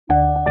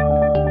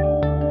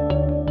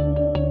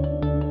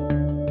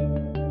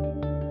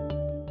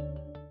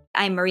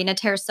I'm Marina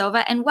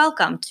Tarasova, and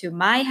welcome to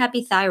My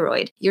Happy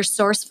Thyroid, your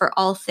source for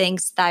all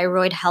things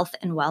thyroid health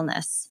and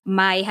wellness.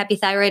 My Happy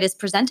Thyroid is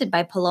presented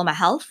by Paloma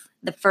Health,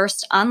 the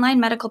first online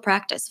medical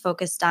practice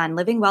focused on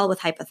living well with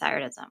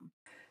hypothyroidism.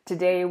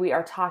 Today, we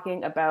are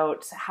talking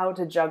about how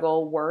to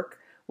juggle work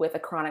with a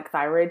chronic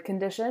thyroid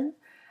condition.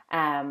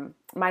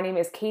 My name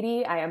is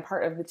Katie. I am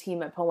part of the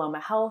team at Paloma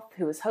Health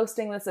who is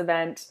hosting this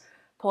event.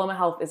 Paloma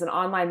Health is an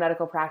online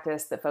medical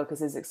practice that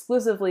focuses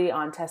exclusively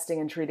on testing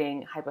and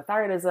treating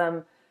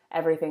hypothyroidism,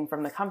 everything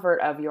from the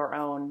comfort of your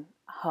own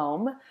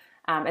home.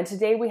 And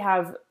today we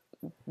have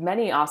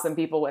many awesome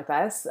people with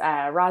us.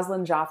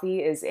 Rosalind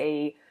Joffe is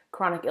a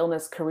chronic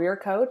illness career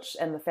coach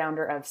and the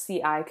founder of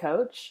CI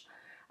Coach.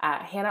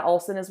 Hannah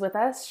Olson is with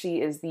us. She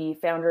is the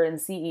founder and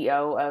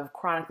CEO of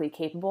Chronically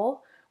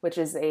Capable, which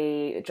is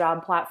a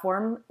job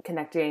platform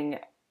connecting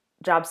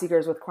job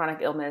seekers with chronic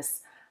illness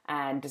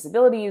and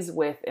disabilities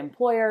with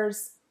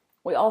employers.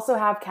 We also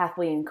have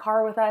Kathleen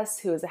Carr with us,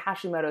 who is a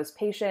Hashimoto's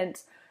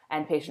patient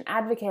and patient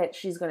advocate.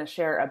 She's going to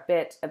share a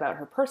bit about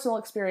her personal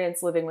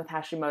experience living with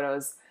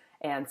Hashimoto's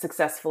and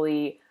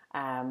successfully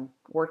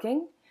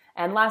working.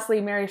 And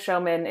lastly, Mary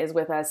Showman is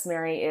with us.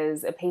 Mary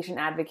is a patient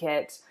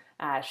advocate.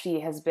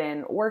 She has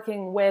been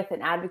working with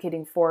and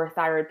advocating for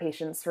thyroid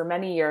patients for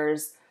many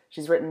years.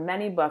 She's written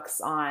many books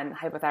on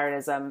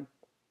hypothyroidism,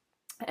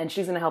 and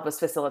she's going to help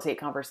us facilitate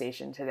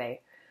conversation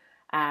today.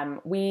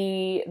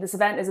 This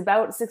event is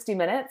about 60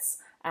 minutes.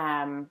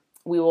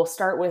 We will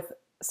start with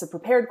some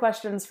prepared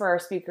questions for our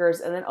speakers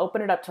and then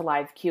open it up to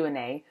live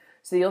Q&A.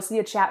 So you'll see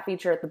a chat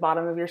feature at the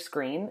bottom of your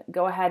screen.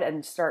 Go ahead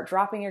and start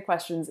dropping your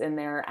questions in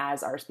there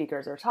as our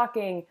speakers are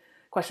talking,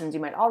 questions you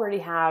might already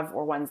have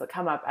or ones that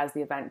come up as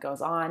the event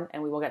goes on,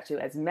 and we will get to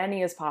as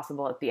many as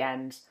possible at the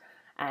end.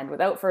 And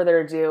without further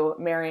ado,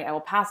 Mary, I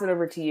will pass it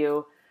over to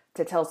you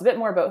to tell us a bit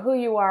more about who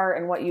you are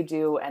and what you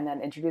do, and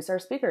then introduce our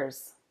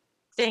speakers.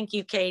 Thank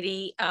you,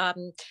 Katie.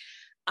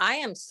 I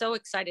am so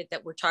excited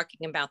that we're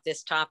talking about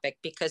this topic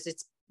because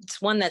it's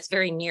one that's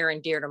very near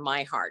and dear to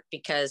my heart.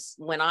 Because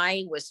when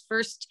I was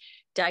first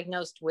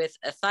diagnosed with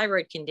a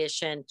thyroid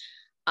condition,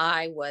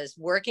 I was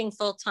working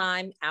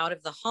full-time out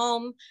of the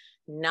home.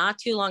 Not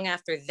too long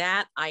after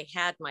that, I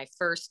had my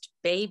first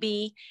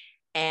baby,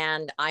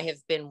 and I have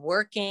been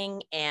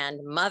working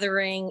and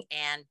mothering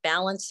and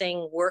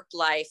balancing work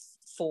life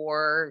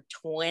for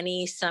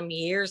 20 some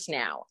years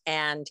now.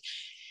 And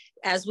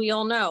as we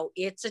all know,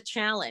 it's a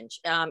challenge.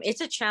 It's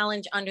a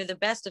challenge under the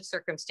best of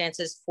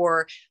circumstances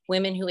for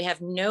women who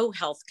have no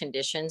health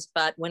conditions.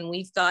 But when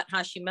we've got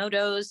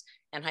Hashimoto's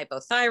and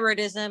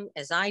hypothyroidism,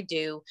 as I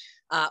do,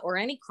 or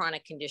any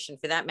chronic condition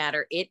for that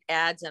matter, it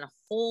adds a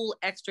whole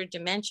extra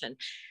dimension.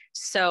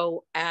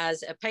 So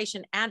as a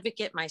patient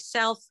advocate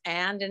myself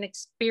and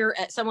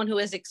someone who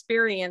has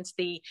experienced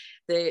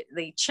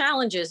the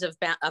challenges of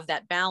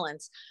that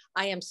balance,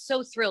 I am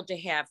so thrilled to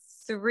have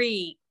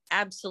three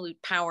absolute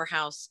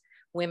powerhouse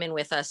women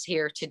with us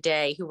here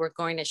today who are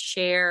going to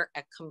share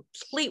a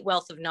complete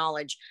wealth of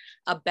knowledge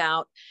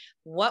about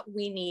what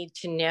we need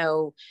to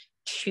know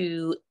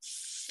to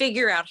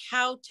figure out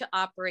how to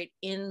operate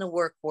in the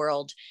work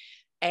world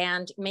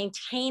and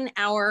maintain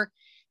our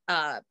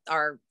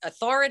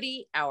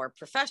authority, our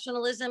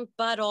professionalism,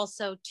 but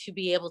also to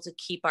be able to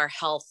keep our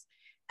health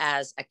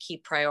as a key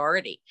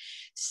priority.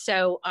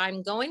 So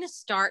I'm going to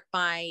start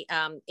by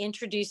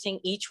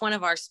introducing each one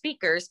of our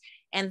speakers,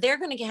 and they're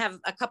going to have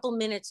a couple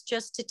minutes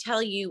just to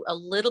tell you a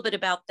little bit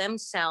about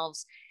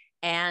themselves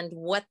and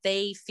what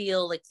they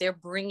feel like they're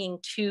bringing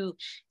to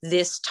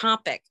this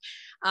topic.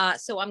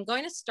 So I'm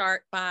going to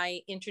start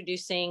by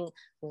introducing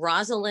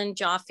Rosalind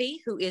Joffe,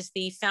 who is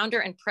the founder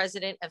and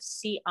president of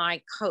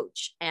CI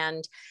Coach.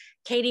 And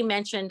Katie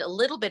mentioned a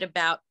little bit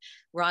about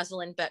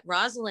Rosalind, but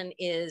Rosalind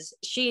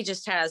she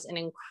just has an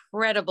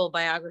incredible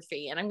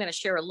biography, and I'm going to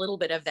share a little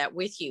bit of that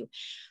with you.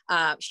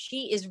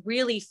 She is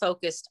really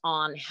focused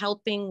on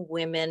helping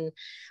women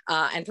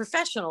and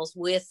professionals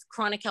with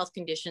chronic health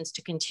conditions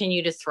to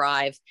continue to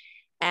thrive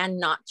and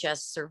not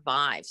just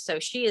survive. So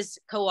she is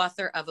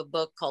co-author of a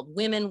book called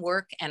Women,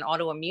 Work, and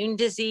Autoimmune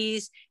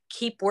Disease,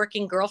 Keep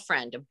Working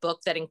Girlfriend, a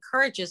book that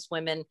encourages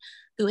women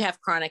who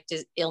have chronic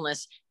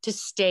illness to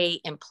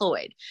stay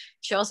employed.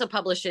 She also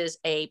publishes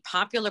a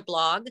popular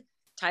blog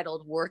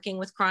titled Working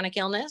with Chronic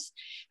Illness.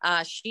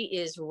 She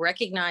is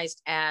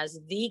recognized as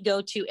the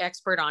go-to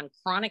expert on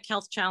chronic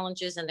health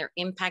challenges and their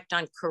impact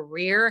on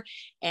career.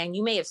 And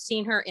you may have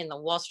seen her in the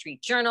Wall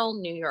Street Journal,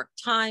 New York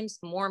Times,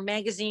 More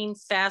Magazine,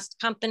 Fast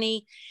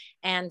Company,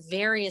 and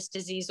various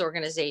disease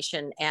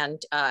organization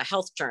and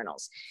health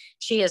journals.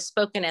 She has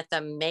spoken at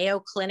the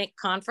Mayo Clinic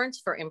Conference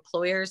for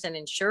Employers and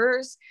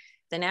Insurers,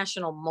 the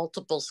National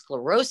Multiple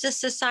Sclerosis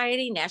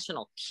Society,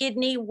 National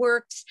Kidney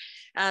Works,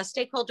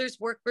 Stakeholders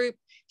Work Group.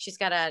 She's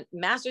got a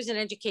master's in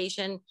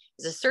education,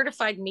 is a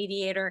certified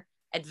mediator,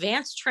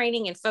 advanced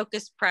training and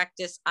focused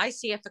practice,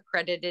 ICF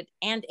accredited,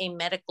 and a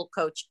medical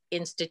coach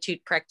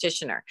institute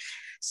practitioner.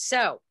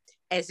 So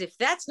as if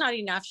that's not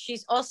enough,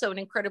 she's also an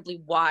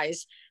incredibly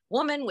wise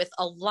woman with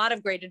a lot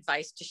of great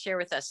advice to share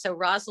with us. So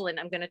Rosalind,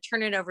 I'm going to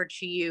turn it over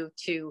to you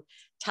to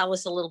tell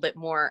us a little bit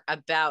more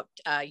about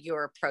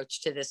your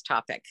approach to this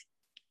topic.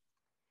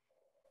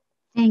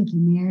 Thank you,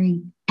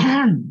 Mary.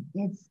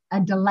 It's a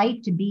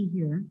delight to be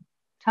here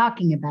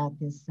talking about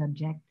this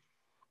subject.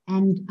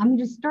 And I'm going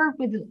to start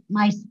with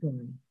my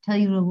story, tell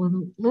you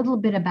a little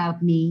bit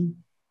about me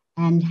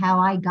and how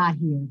I got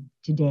here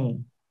today.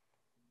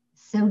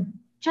 So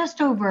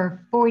just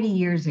over 40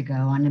 years ago,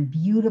 on a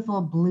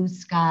beautiful blue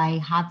sky,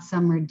 hot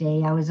summer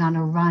day, I was on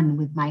a run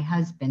with my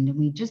husband, and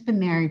we'd just been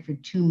married for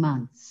 2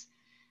 months.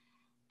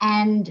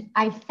 And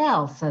I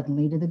fell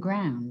suddenly to the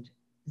ground.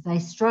 As I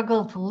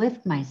struggled to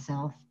lift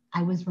myself,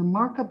 I was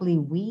remarkably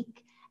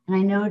weak, and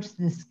I noticed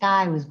the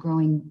sky was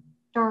growing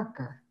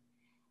darker.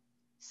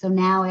 So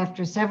now,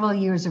 after several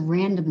years of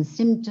random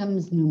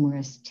symptoms,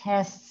 numerous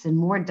tests, and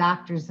more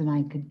doctors than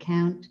I could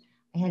count,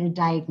 I had a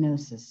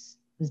diagnosis.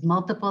 It was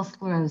multiple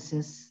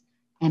sclerosis,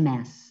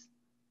 MS.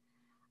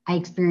 I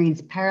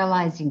experienced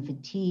paralyzing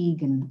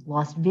fatigue and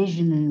lost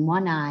vision in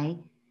one eye,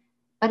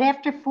 but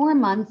after 4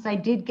 months, I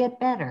did get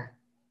better,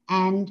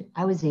 and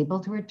I was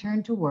able to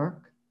return to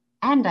work,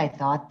 and I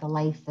thought the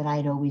life that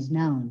I'd always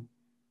known.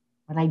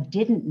 What I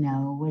didn't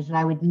know was that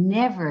I would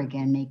never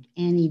again make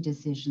any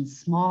decisions,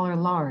 small or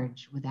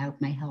large, without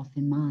my health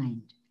in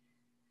mind.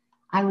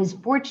 I was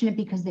fortunate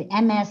because the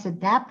MS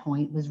at that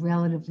point was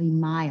relatively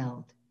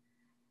mild.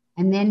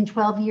 And then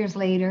 12 years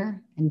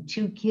later, and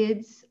 2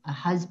 kids, a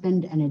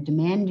husband, and a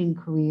demanding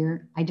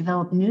career, I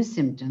developed new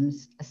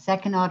symptoms, a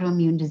second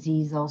autoimmune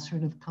disease,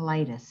 ulcerative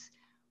colitis,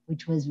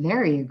 which was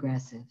very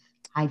aggressive,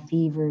 high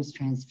fevers,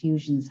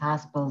 transfusions,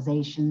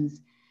 hospitalizations.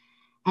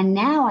 And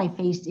now I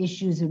faced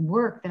issues at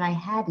work that I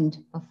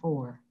hadn't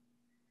before.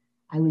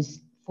 I was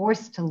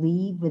forced to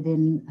leave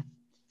within a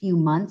few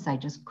months. I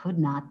just could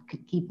not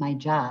keep my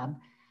job.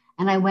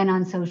 And I went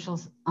on social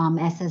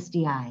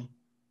SSDI.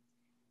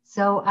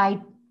 So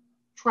I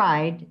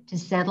tried to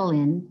settle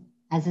in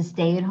as a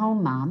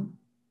stay-at-home mom.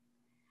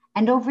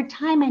 And over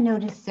time, I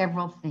noticed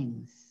several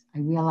things. I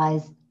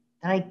realized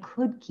that I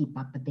could keep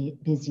up a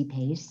busy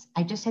pace.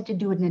 I just had to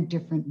do it in a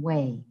different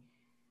way.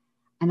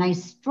 And I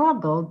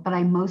struggled, but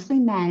I mostly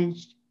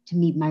managed to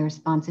meet my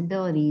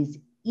responsibilities,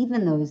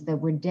 even those that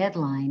were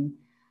deadline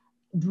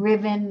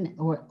driven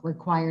or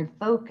required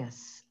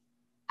focus.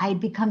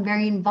 I'd become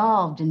very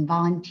involved in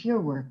volunteer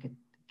work at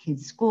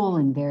kids' school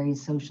and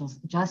various social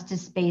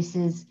justice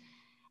spaces.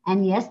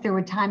 And yes, there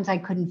were times I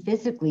couldn't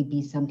physically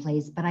be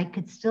someplace, but I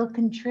could still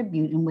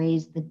contribute in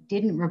ways that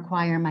didn't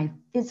require my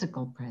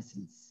physical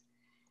presence.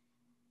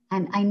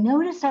 And I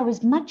noticed I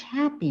was much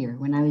happier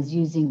when I was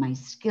using my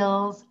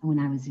skills, when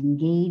I was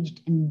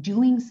engaged and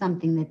doing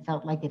something that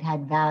felt like it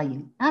had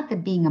value. Not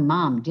that being a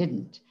mom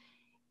didn't.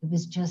 It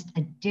was just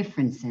a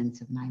different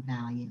sense of my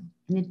value.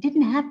 And it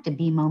didn't have to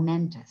be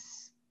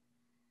momentous.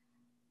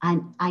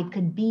 I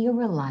could be a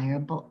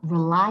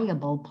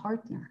reliable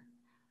partner.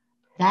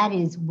 That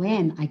is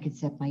when I could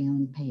set my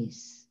own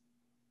pace.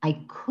 I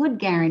could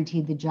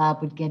guarantee the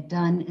job would get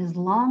done as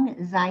long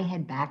as I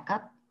had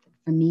backup.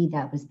 For me,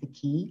 that was the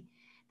key.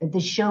 That the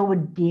show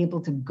would be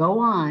able to go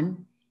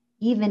on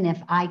even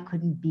if I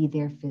couldn't be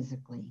there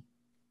physically.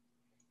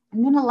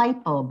 And then a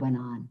light bulb went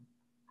on.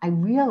 I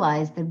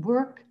realized that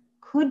work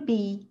could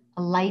be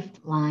a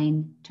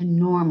lifeline to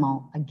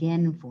normal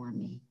again for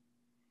me.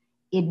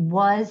 It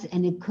was,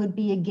 and it could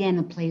be again,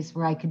 a place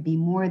where I could be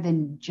more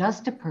than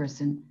just a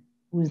person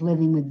who was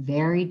living with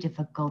very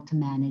difficult to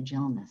manage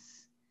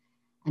illness.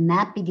 And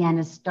that began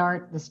the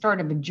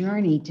start of a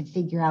journey to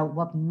figure out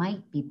what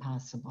might be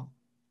possible.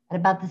 At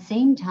about the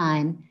same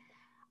time,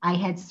 I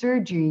had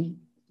surgery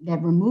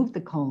that removed the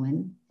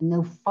colon, and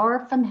though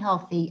far from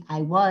healthy,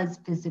 I was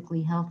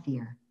physically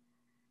healthier.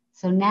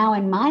 So now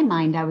in my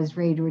mind, I was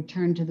ready to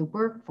return to the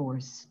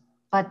workforce,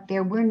 but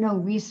there were no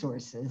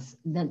resources,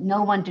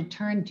 no one to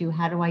turn to.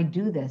 How do I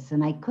do this?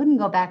 And I couldn't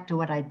go back to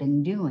what I'd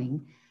been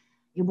doing.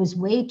 It was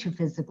way too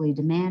physically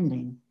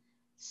demanding.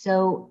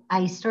 So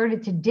I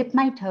started to dip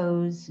my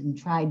toes and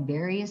tried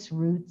various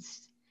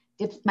routes,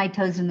 dipped my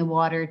toes in the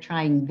water,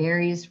 trying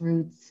various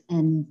routes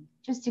and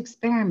just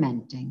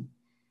experimenting.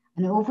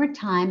 And over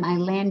time, I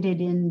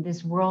landed in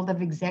this world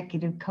of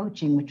executive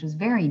coaching, which was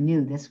very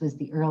new. This was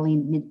the early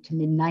to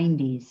mid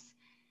 90s.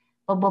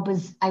 But what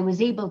I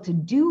was able to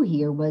do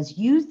here was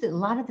use a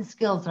lot of the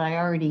skills that I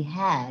already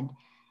had.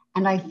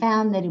 And I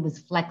found that it was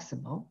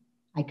flexible.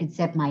 I could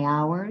set my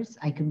hours.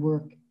 I could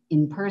work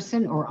in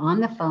person or on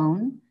the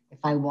phone if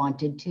I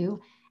wanted to.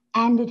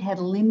 And it had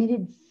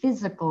limited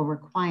physical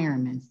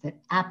requirements that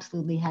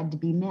absolutely had to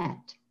be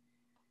met.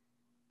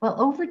 Well,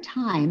 over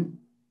time,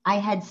 I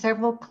had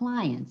several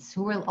clients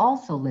who were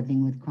also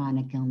living with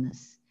chronic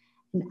illness.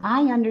 And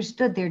I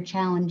understood their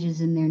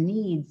challenges and their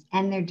needs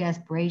and their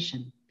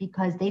desperation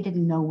because they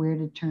didn't know where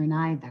to turn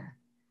either.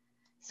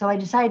 So I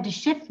decided to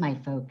shift my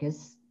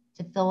focus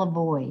to fill a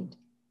void,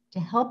 to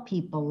help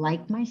people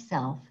like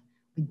myself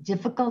with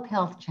difficult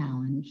health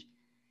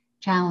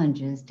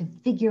challenges to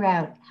figure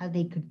out how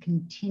they could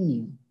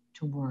continue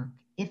to work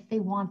if they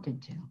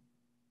wanted to.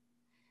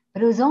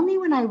 But it was only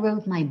when I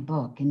wrote my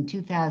book in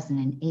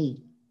 2008,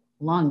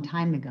 a long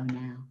time ago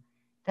now,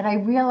 that I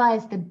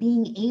realized that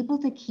being able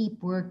to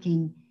keep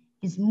working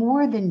is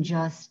more than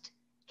just,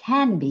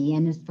 can be,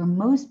 and is for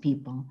most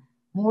people,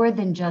 more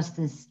than just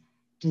this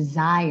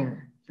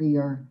desire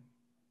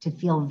to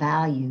feel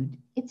valued.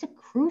 It's a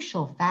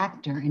crucial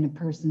factor in a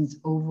person's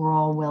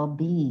overall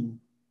well-being.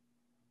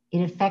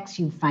 It affects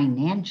you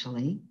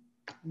financially,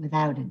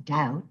 without a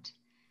doubt.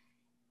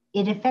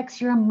 It affects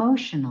your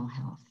emotional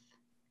health,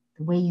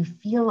 the way you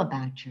feel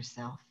about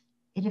yourself.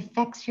 It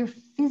affects your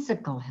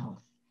physical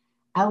health.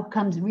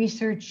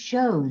 Research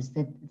shows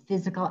that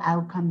physical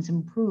outcomes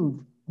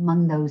improve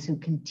among those who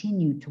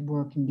continue to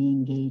work and be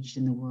engaged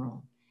in the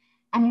world.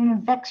 And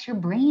it affects your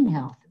brain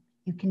health.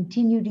 You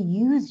continue to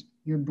use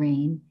your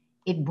brain,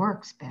 it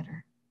works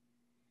better.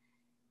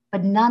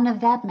 But none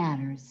of that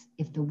matters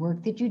if the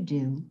work that you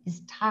do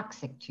is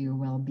toxic to your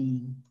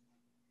well-being.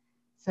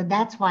 So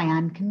that's why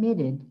I'm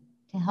committed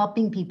to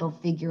helping people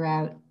figure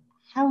out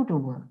how to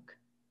work,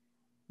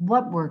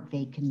 what work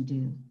they can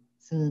do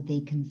so that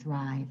they can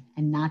thrive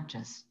and not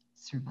just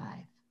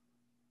survive.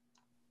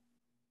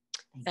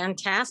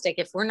 Fantastic.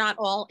 If we're not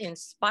all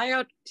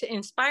inspired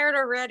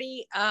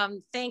already,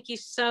 thank you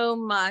so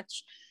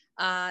much.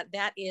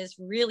 That is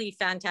really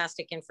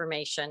fantastic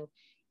information.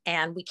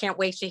 And we can't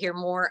wait to hear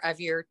more of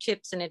your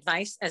tips and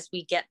advice as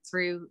we get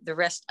through the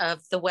rest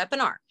of the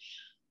webinar.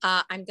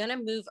 I'm going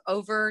to move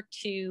over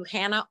to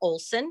Hannah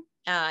Olson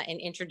and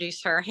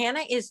introduce her.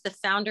 Hannah is the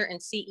founder and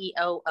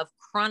CEO of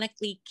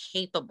Chronically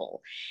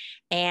Capable.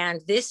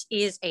 And this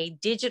is a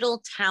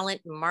digital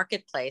talent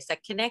marketplace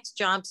that connects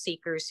job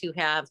seekers who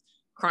have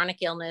chronic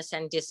illness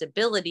and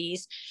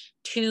disabilities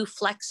to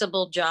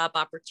flexible job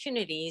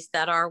opportunities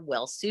that are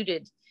well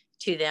suited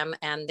to them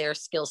and their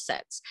skill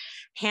sets.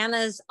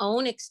 Hannah's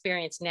own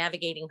experience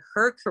navigating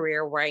her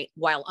career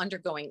while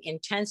undergoing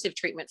intensive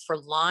treatment for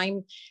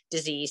Lyme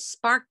disease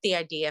sparked the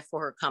idea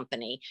for her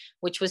company,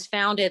 which was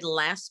founded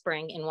last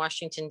spring in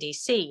Washington,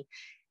 D.C.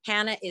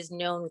 Hannah is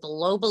known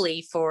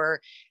globally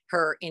for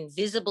her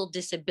invisible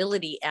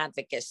disability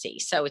advocacy.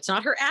 So it's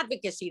not her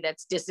advocacy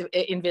that's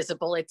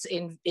invisible,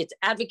 it's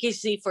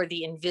advocacy for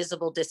the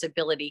invisible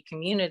disability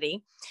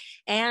community.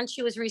 And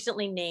she was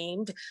recently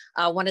named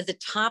one of the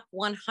top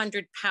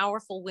 100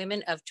 powerful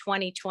women of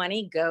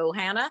 2020, Go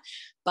Hannah,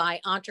 by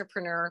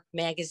Entrepreneur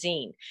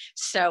Magazine.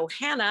 So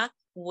Hannah,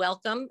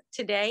 welcome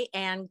today,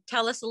 and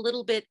tell us a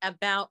little bit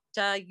about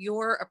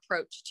your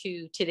approach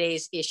to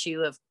today's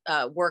issue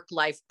of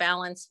work-life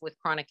balance with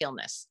chronic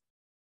illness.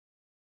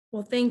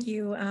 Well, thank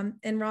you.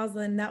 And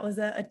Rosalind, that was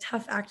a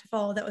tough act to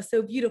follow. That was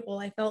so beautiful.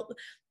 I felt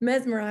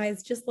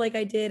mesmerized, just like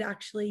I did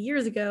actually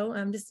years ago.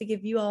 Just to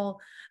give you all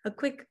a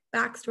quick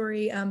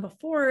backstory,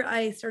 before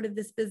I started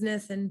this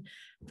business and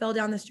fell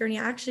down this journey,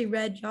 I actually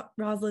read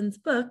Rosalind's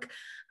book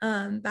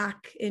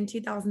back in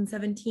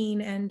 2017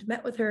 and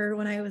met with her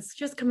when I was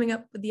just coming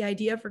up with the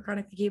idea for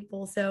Chronically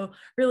Capable. So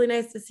really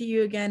nice to see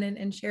you again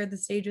and share the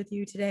stage with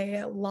you today.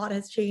 A lot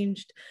has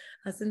changed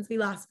since we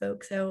last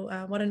spoke.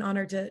 So what an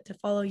honor to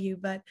follow you,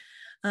 but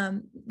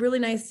really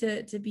nice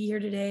to be here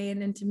today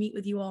and to meet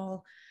with you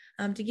all.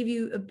 To give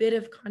you a bit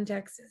of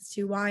context as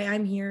to why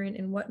I'm here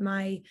and what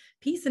my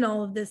piece in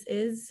all of this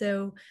is.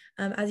 So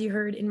as you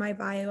heard in my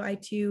bio, I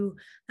too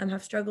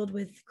have struggled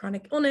with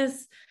chronic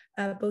illness,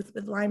 both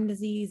with Lyme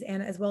disease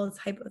and as well as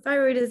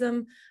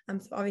hypothyroidism.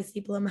 So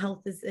obviously Paloma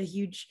Health is a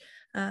huge,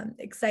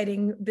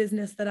 exciting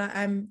business that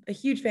I'm a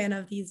huge fan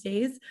of these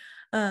days.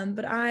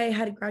 But I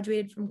had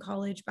graduated from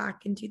college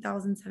back in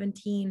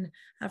 2017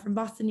 from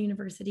Boston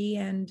University.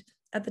 And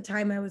at the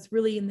time, I was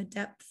really in the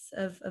depths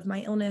of my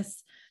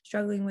illness,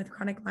 struggling with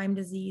chronic Lyme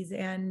disease,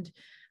 and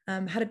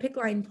had a PICC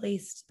line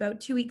placed about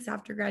 2 weeks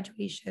after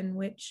graduation,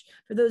 which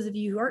for those of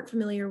you who aren't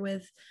familiar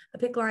with, a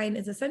PICC line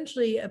is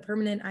essentially a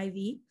permanent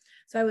IV.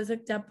 So I was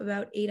hooked up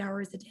about 8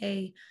 hours a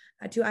day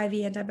to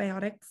IV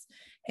antibiotics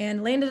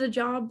and landed a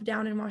job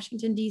down in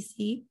Washington,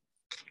 D.C.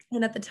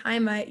 And at the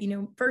time,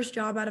 first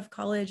job out of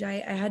college,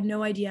 I had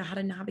no idea how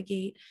to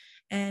navigate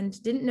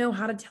and didn't know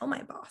how to tell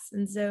my boss.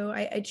 And so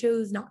I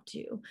chose not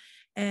to,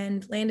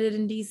 and landed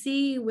in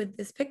DC with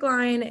this PICC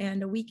line.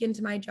 And a week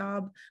into my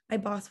job, my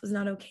boss was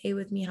not okay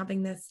with me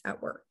having this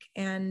at work.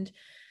 And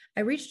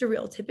I reached a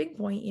real tipping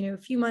point, a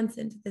few months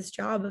into this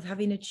job of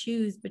having to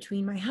choose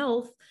between my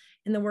health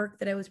and the work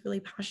that I was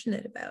really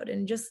passionate about.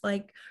 And just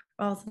like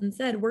Rosalind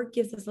said, work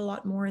gives us a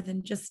lot more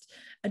than just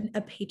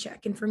a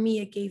paycheck. And for me,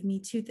 it gave me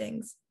two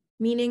things: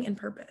 meaning and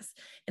purpose.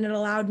 And it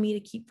allowed me to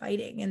keep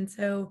fighting. And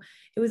so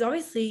it was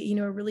obviously,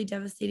 a really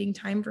devastating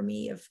time for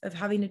me of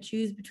having to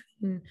choose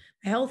between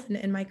my health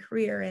and my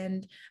career.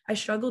 And I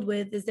struggled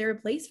with, is there a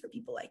place for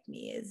people like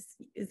me?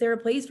 Is there a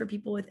place for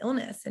people with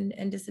illness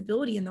and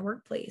disability in the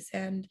workplace?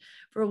 And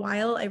for a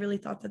while, I really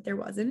thought that there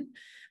wasn't.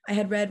 I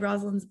had read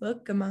Rosalind's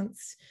book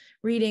amongst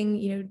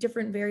reading,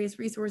 different various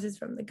resources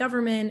from the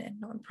government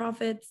and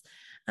nonprofits.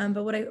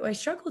 But what I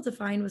struggled to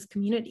find was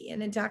community,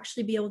 and to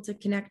actually be able to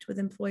connect with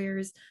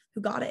employers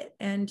who got it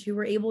and who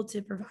were able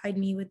to provide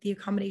me with the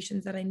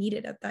accommodations that I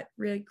needed at that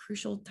really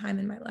crucial time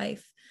in my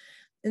life.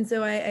 And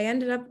so I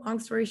ended up, long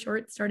story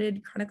short,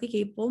 started Chronically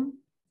Capable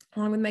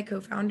along with my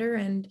co-founder.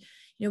 And,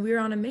 we were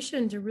on a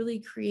mission to really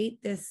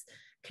create this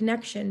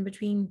connection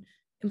between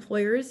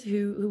employers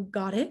who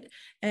got it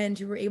and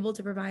who were able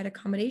to provide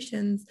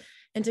accommodations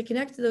and to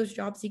connect to those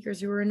job seekers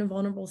who are in a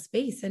vulnerable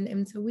space.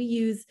 And so we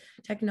use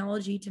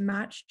technology to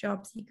match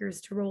job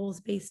seekers to roles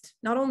based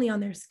not only on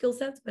their skill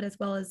sets, but as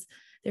well as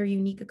their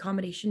unique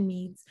accommodation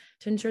needs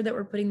to ensure that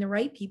we're putting the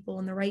right people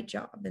in the right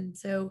job. And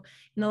so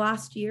in the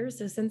last year,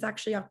 so since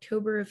actually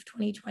October of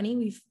 2020,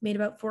 we've made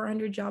about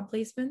 400 job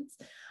placements,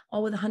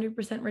 all with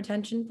 100%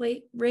 retention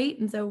rate.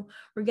 And so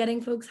we're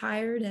getting folks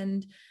hired,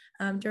 and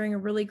during a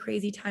really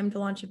crazy time to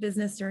launch a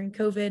business during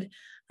COVID.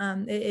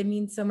 It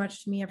means so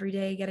much to me every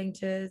day getting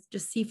to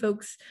just see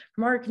folks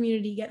from our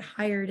community get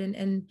hired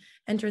and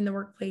enter in the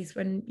workplace,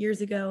 when years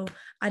ago,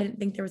 I didn't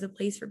think there was a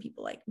place for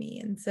people like me.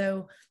 And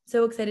so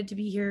excited to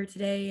be here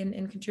today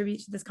and contribute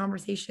to this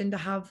conversation, to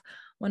have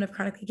one of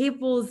Chronically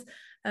Capable's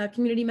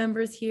community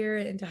members here,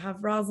 and to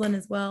have Rosalind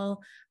as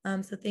well.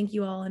 So thank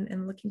you all,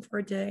 and looking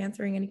forward to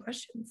answering any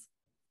questions.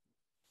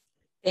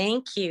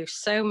 Thank you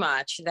so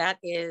much. That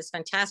is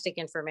fantastic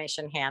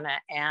information, Hannah.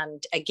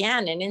 And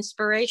again, an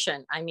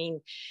inspiration. I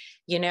mean,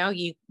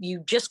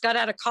 you just got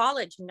out of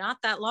college not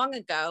that long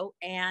ago,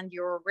 and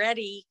you're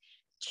already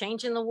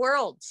changing the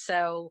world.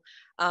 So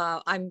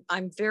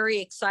I'm very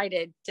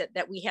excited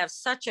that we have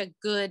such a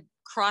good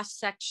cross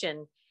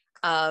section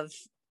of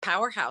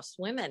powerhouse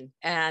women.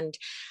 And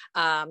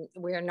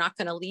we're not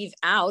going to leave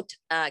out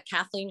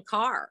Kathleen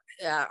Carr,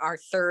 our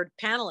third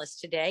panelist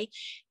today.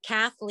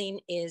 Kathleen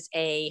is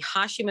a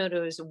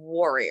Hashimoto's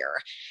warrior.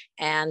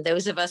 And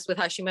those of us with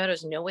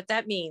Hashimoto's know what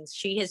that means.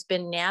 She has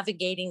been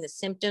navigating the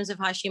symptoms of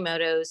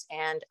Hashimoto's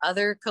and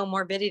other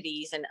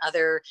comorbidities and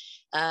other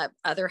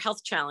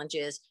health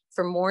challenges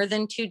for more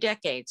than 2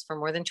 decades, for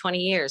more than 20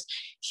 years.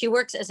 She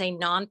works as a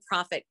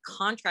nonprofit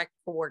contract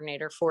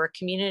coordinator for a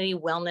community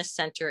wellness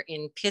center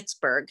in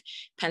Pittsburgh,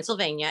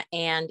 Pennsylvania,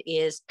 and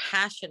is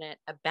passionate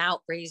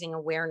about raising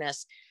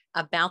awareness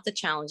about the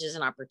challenges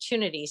and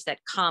opportunities that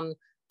come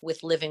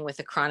with living with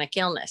a chronic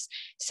illness.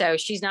 So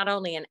she's not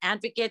only an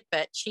advocate,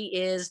 but she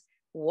is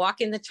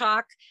walking the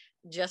talk.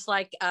 Just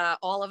like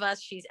all of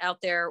us, she's out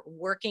there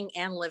working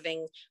and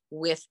living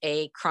with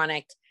a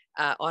chronic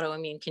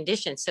autoimmune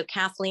condition. So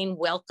Kathleen,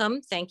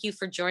 welcome. Thank you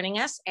for joining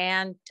us,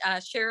 and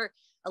share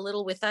a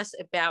little with us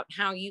about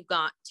how you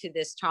got to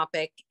this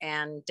topic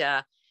and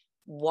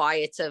why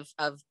it's of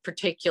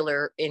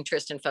particular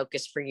interest and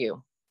focus for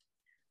you.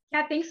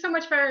 Yeah, thanks so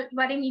much for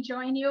letting me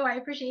join you. I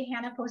appreciate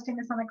Hannah posting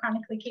this on the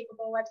Chronically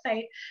Capable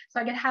website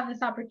so I could have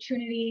this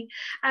opportunity.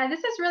 This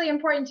is really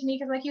important to me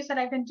because, like you said,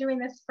 I've been doing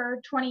this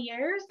for 20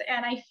 years,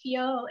 and I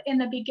feel in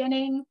the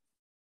beginning,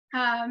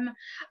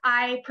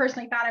 I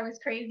personally thought I was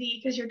crazy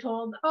because you're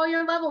told, oh,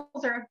 your levels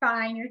are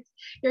fine.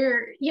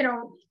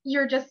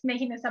 You're just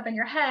making this up in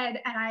your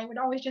head. And I would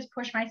always just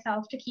push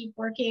myself to keep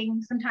working,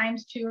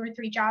 sometimes 2 or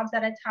 3 jobs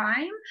at a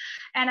time.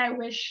 And I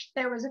wish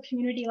there was a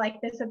community like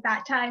this at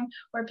that time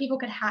where people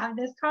could have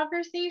this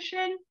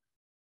conversation.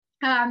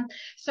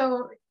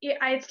 So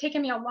it's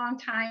taken me a long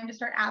time to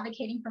start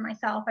advocating for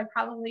myself. I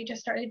probably just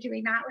started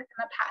doing that within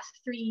the past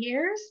 3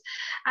 years.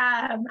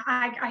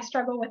 I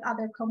struggle with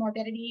other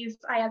comorbidities.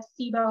 I have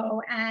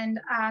SIBO and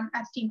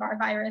Epstein-Barr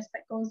virus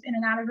that goes in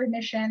and out of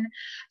remission.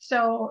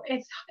 So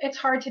it's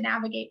hard to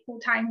navigate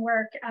full-time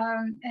work.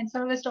 And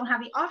some of us don't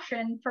have the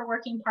option for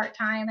working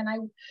part-time.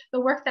 And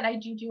the work that I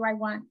do, I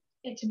want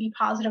it to be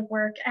positive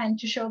work and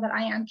to show that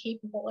I am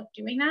capable of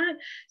doing that.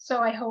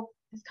 So I hope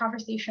this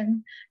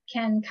conversation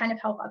can kind of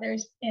help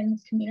others in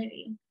this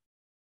community.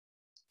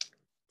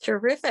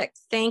 Terrific.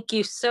 Thank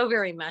you so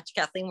very much,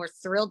 Kathleen. We're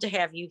thrilled to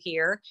have you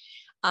here.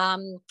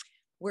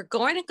 We're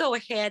going to go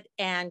ahead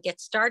and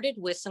get started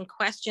with some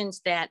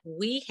questions that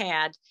we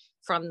had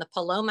from the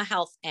Paloma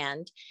Health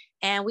end.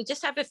 And we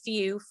just have a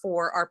few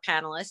for our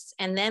panelists.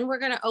 And then we're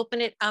going to open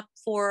it up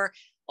for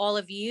all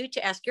of you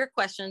to ask your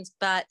questions,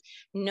 but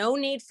no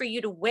need for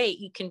you to wait.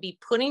 You can be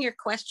putting your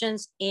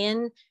questions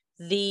in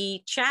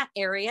the chat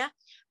area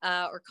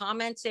or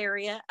comments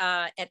area.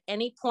 At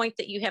any point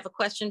that you have a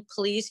question,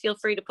 please feel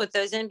free to put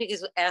those in,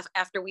 because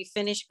after we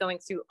finish going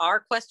through our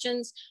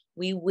questions,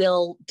 we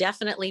will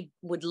definitely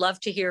would love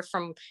to hear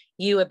from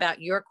you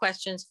about your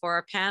questions for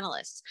our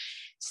panelists.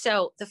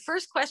 So the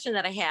first question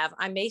that I have,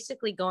 I'm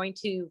basically going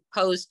to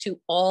pose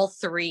to all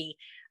 3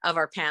 of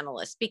our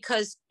panelists,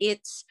 because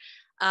it's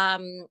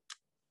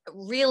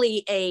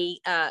really a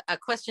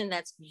question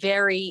that's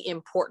very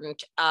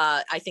important,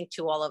 I think,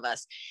 to all of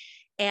us.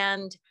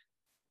 And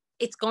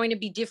it's going to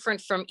be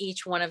different from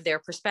each one of their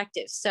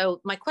perspectives.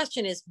 So my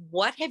question is,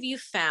 what have you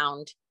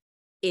found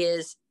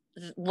is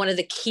one of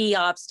the key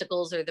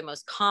obstacles or the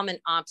most common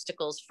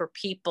obstacles for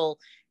people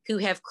who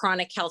have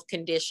chronic health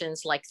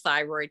conditions like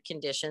thyroid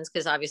conditions?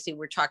 Because obviously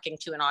we're talking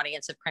to an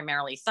audience of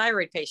primarily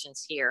thyroid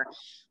patients here.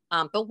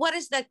 But what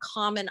is that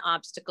common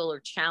obstacle or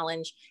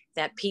challenge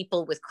that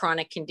people with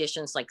chronic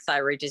conditions like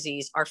thyroid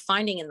disease are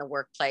finding in the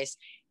workplace?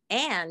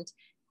 And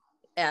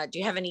do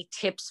you have any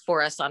tips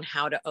for us on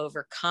how to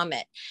overcome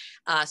it?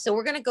 So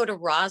we're going to go to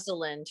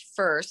Rosalind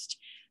first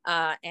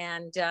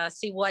and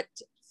see what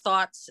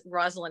thoughts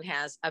Rosalind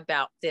has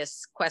about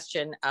this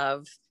question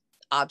of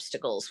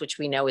obstacles, which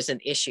we know is an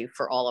issue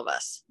for all of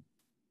us.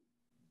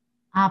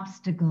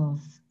 Obstacles.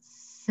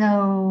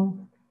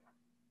 So,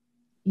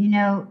 you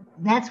know,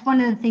 that's one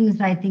of the things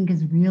that I think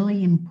is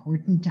really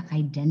important to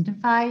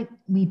identify.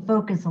 We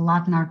focus a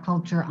lot in our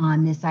culture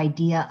on this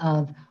idea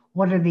of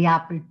what are the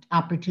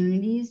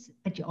opportunities,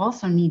 but you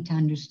also need to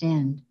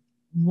understand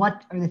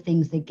what are the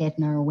things that get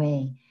in our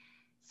way.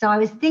 So I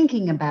was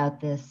thinking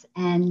about this,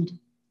 and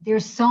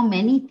there's so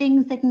many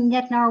things that can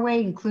get in our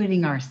way,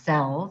 including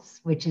ourselves,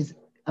 which is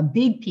a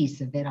big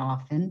piece of it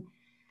often.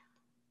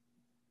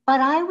 But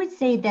I would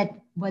say that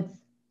what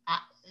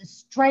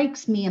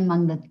strikes me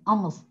among the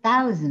almost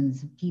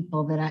thousands of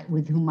people that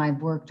with whom I've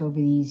worked over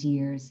these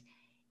years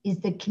is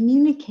that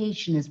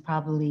communication is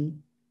probably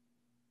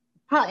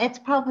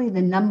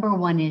the number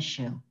one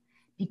issue.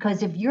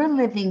 Because if you're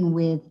living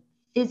with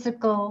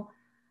physical,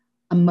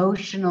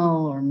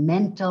 emotional, or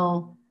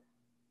mental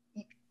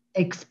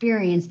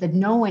experience that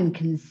no one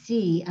can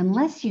see,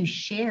 unless you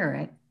share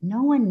it,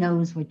 no one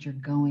knows what you're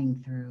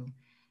going through.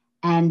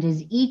 And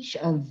as each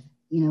of,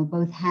 you know,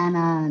 both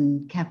Hannah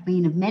and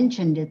Kathleen have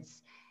mentioned,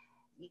 it's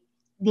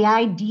the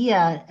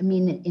idea, I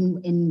mean,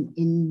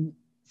 in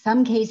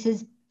some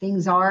cases,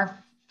 things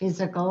are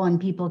physical and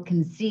people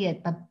can see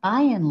it, but by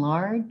and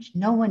large,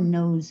 no one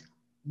knows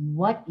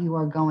what you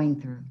are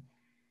going through.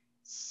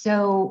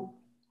 So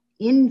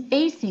in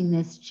facing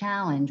this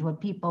challenge, what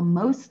people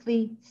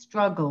mostly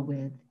struggle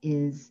with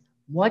is,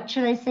 what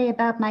should I say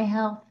about my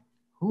health?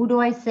 Who do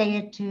I say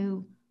it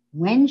to?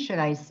 When should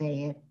I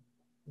say it?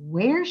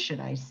 Where should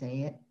I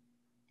say it?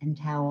 And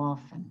how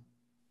often?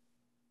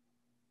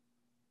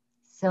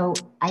 So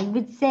I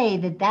would say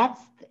that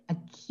that's a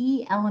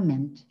key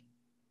element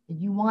that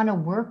you want to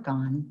work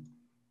on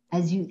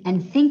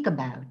and think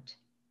about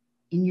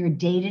in your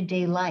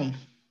day-to-day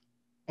life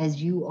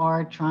as you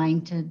are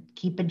trying to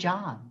keep a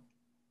job.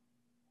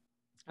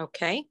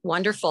 Okay,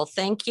 wonderful.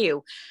 Thank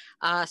you.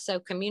 So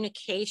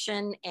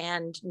communication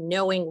and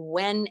knowing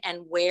when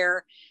and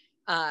where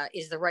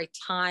is the right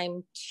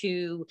time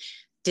to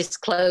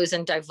disclose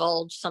and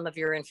divulge some of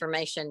your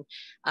information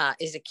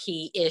is a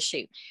key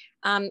issue.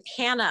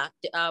 Hannah,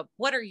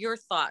 what are your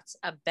thoughts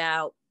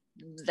about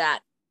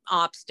that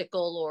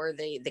obstacle or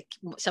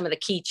some of the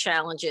key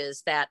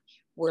challenges that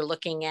we're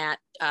looking at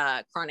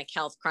chronic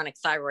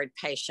thyroid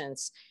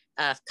patients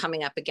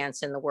coming up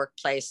against in the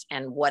workplace,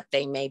 and what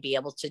they may be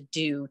able to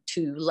do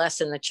to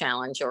lessen the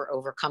challenge or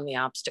overcome the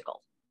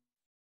obstacle?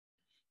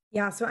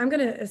 Yeah, so I'm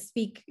going to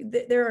speak.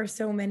 There are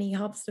so many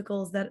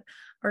obstacles that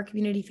our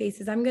community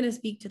faces. I'm going to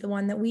speak to the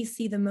one that we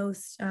see the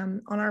most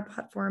on our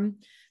platform.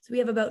 So we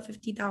have about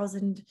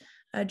 50,000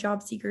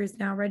 job seekers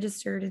now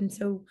registered. And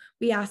so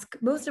we ask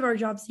most of our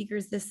job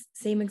seekers this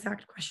same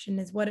exact question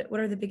is, what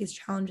are the biggest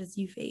challenges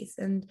you face?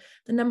 And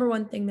the number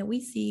one thing that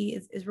we see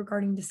is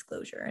regarding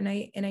disclosure. And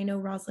I know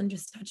Rosalind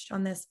just touched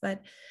on this,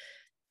 but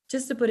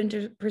just to put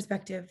into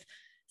perspective,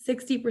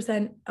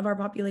 60% of our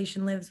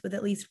population lives with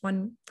at least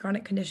one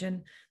chronic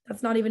condition.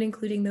 That's not even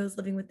including those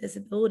living with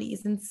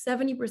disabilities. And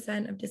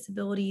 70% of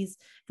disabilities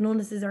and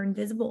illnesses are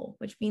invisible,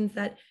 which means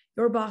that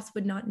your boss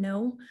would not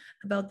know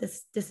about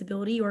this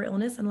disability or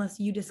illness unless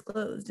you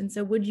disclosed. And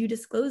so would you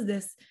disclose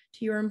this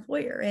to your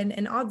employer?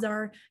 And odds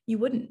are you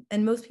wouldn't.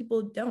 And most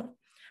people don't.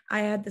 I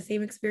had the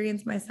same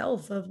experience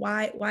myself of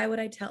why would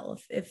I tell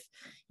if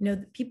you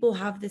know, people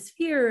have this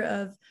fear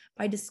of,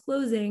 by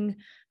disclosing,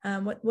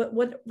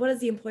 what is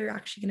the employer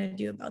actually going to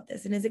do about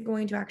this? And is it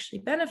going to actually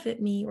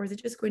benefit me, or is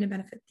it just going to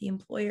benefit the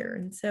employer?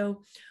 And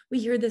so we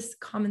hear this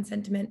common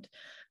sentiment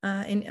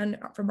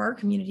from our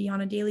community on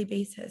a daily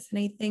basis. And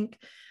I think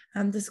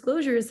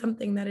disclosure is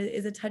something that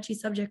is a touchy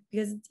subject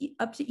because it's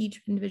up to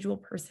each individual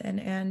person.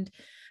 And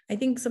I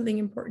think something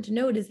important to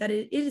note is that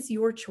it is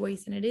your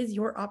choice and it is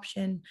your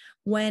option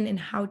when and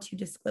how to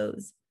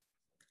disclose.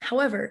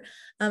 However,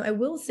 I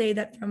will say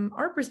that from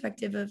our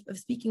perspective of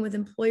speaking with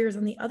employers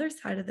on the other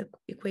side of the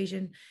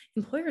equation,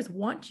 employers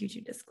want you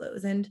to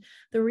disclose. And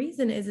the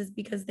reason is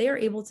because they are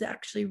able to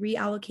actually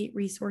reallocate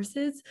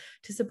resources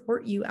to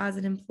support you as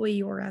an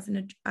employee or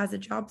as a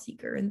job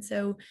seeker. And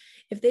so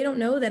if they don't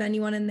know that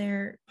anyone in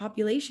their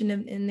population,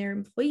 in their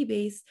employee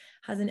base,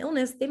 has an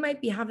illness, they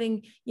might be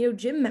having, you know,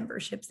 gym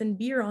memberships and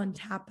beer on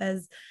tap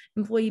as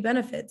employee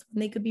benefits,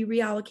 when they could be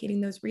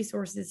reallocating those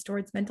resources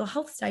towards mental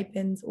health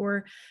stipends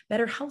or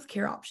better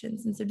healthcare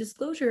options. And so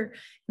disclosure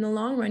in the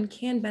long run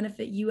can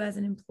benefit you as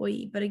an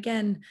employee. But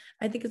again,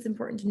 I think it's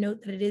important to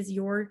note that it is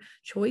your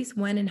choice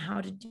when and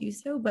how to do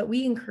so. But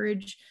we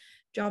encourage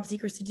job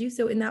seekers to do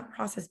so in that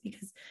process,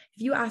 because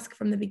if you ask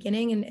from the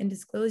beginning and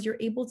disclose, you're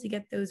able to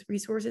get those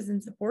resources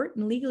and support,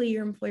 and legally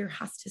your employer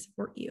has to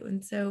support you.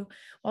 And so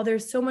while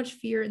there's so much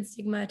fear and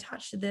stigma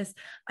attached to this,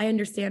 I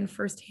understand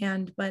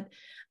firsthand, but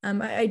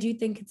I do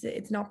think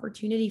it's an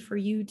opportunity for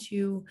you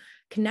to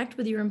connect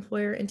with your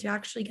employer and to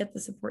actually get the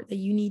support that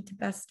you need to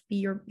best be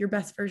your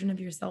best version of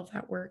yourself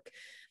at work.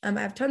 I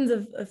have tons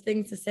of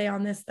things to say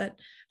on this that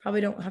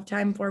probably don't have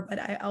time for, but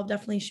I'll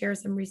definitely share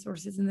some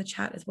resources in the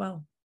chat as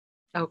well.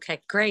 Okay,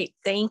 great.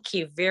 Thank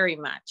you very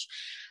much.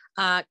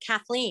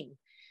 Kathleen,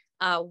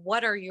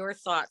 what are your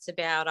thoughts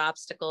about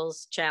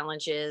obstacles,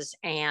 challenges,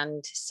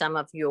 and some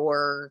of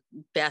your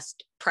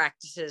best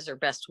practices or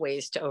best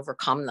ways to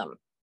overcome them?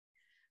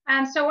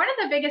 So one of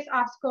the biggest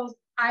obstacles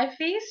I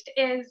faced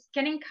is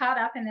getting caught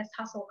up in this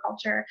hustle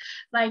culture.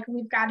 Like,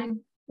 we've got to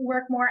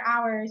work more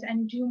hours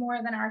and do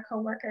more than our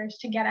coworkers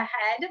to get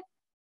ahead.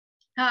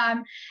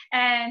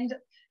 And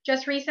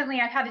just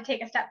recently, I've had to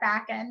take a step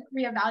back and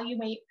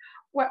reevaluate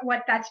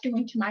what that's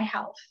doing to my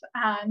health.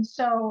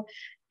 So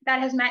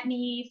that has meant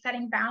me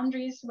setting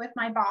boundaries with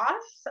my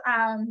boss.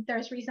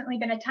 There's recently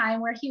been a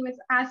time where he was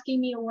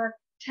asking me to work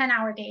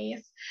 10-hour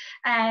days.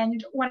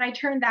 And when I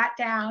turned that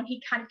down,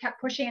 he kind of kept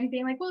pushing and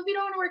being like, well, if you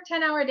don't want to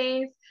work 10-hour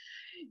days,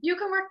 you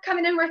can come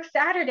in and work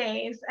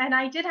Saturdays. And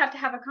I did have to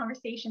have a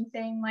conversation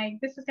saying, like,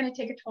 this is going to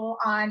take a toll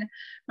on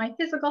my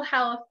physical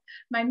health,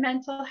 my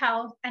mental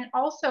health, and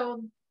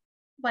also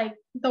like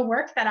the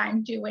work that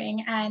I'm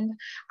doing. And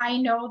I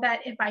know that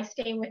if I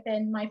stay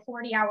within my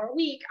 40-hour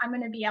week, I'm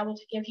going to be able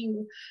to give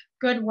you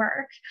good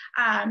work,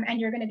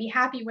 and you're going to be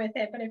happy with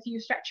it. But if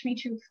you stretch me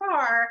too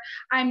far,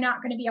 I'm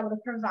not going to be able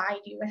to provide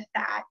you with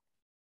that.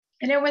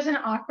 And it was an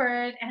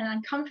awkward and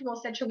uncomfortable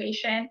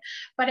situation,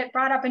 but it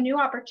brought up a new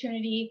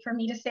opportunity for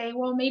me to say,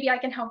 well, maybe I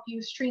can help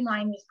you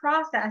streamline these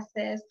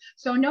processes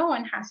so no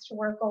one has to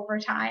work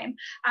overtime.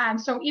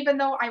 So even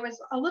though I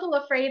was a little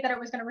afraid that it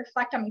was going to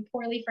reflect on me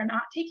poorly for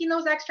not taking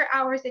those extra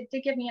hours, it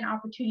did give me an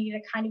opportunity to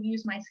kind of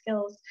use my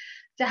skills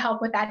to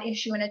help with that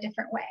issue in a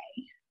different way.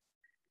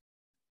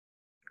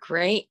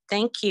 Great.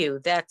 Thank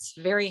you. That's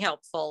very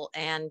helpful.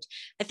 And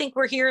I think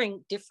we're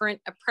hearing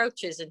different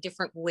approaches and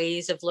different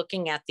ways of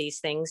looking at these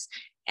things.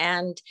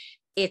 And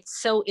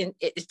it's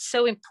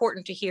so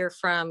important to hear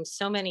from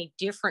so many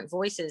different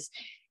voices.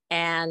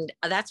 And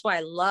that's why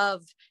I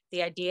love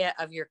the idea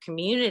of your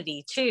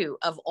community too,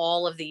 of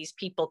all of these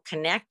people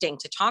connecting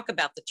to talk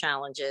about the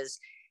challenges.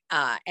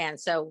 And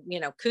so,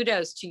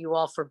 kudos to you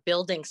all for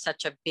building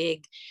such a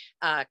big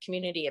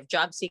community of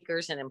job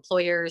seekers and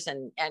employers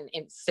and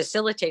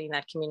facilitating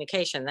that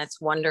communication.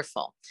 That's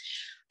wonderful.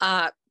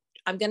 I'm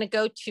going to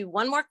go to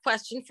one more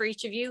question for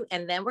each of you,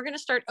 and then we're going to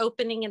start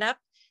opening it up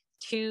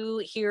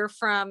to hear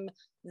from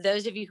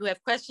those of you who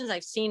have questions.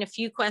 I've seen a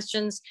few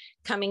questions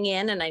coming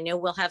in, and I know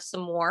we'll have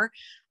some more.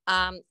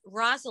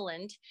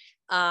 Rosalind,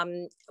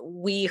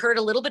 we heard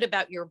a little bit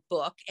about your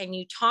book, and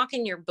you talk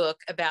in your book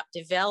about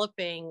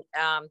developing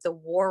the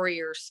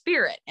warrior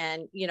spirit.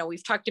 And,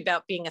 we've talked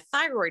about being a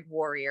thyroid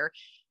warrior,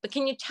 but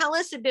can you tell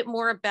us a bit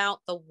more about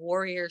the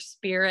warrior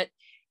spirit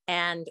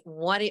and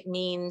what it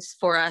means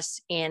for us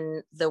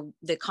in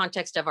the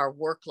context of our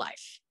work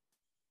life?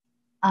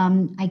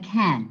 I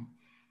can.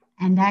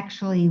 And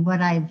actually,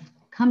 what I've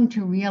come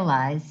to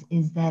realize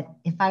is that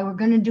if I were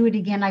going to do it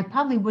again, I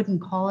probably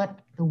wouldn't call it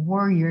the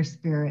warrior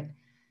spirit,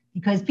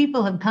 because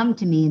people have come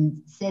to me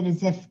and said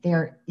as if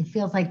it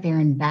feels like they're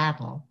in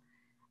battle.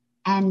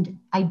 And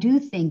I do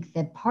think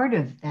that part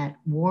of that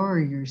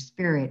warrior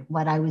spirit,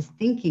 what I was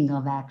thinking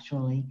of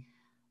actually,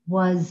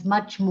 was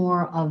much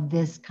more of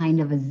this kind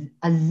of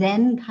a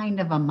Zen kind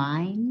of a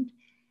mind.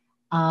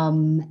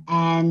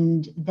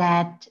 And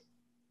that,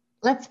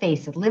 let's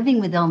face it,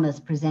 living with illness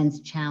presents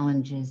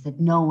challenges that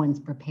no one's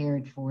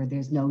prepared for.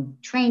 There's no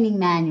training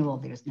manual,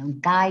 there's no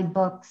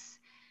guidebooks.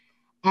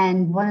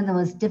 And one of the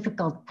most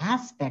difficult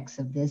aspects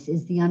of this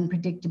is the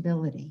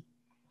unpredictability,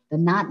 the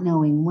not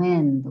knowing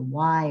when, the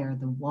why, or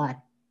the what.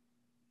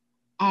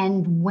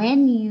 And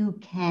when you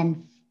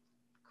can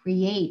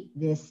create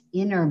this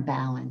inner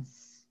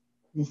balance,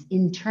 this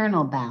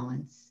internal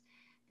balance,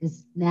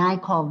 now I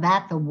call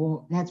that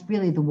that's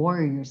really the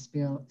warrior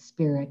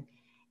spirit.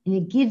 And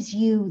it gives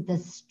you the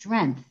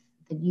strength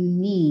that you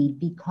need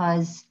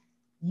because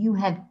you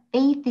have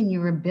faith in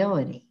your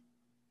ability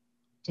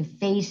to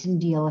face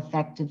and deal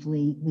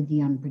effectively with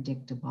the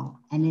unpredictable.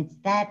 And it's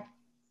that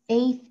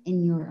faith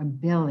in your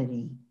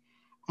ability.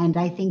 And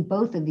I think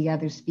both of the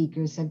other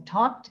speakers have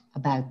talked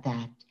about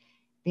that.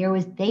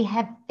 They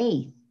have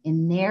faith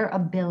in their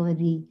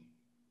ability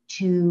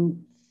to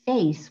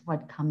face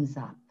what comes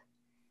up.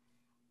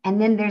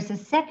 And then there's a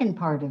second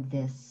part of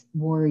this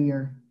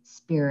warrior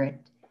spirit.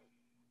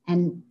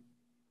 And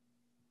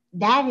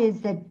that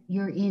is that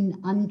you're in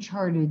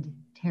uncharted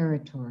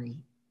territory.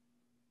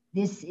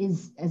 This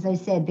is, as I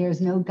said,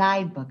 there's no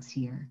guidebooks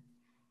here.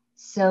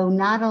 So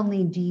not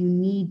only do you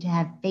need to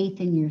have faith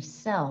in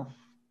yourself,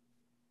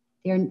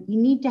 you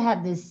need to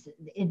have this,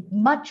 it's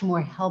much more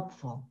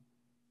helpful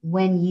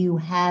when you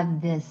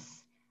have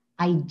this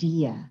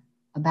idea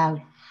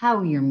about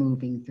how you're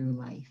moving through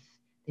life,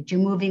 that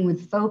you're moving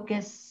with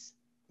focus,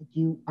 that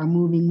you are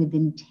moving with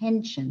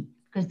intention,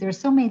 because there are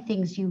so many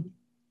things you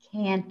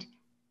can't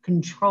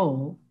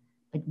control,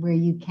 but where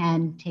you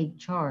can take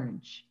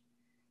charge.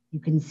 You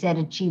can set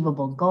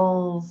achievable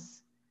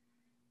goals,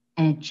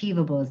 and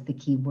achievable is the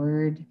key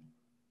word.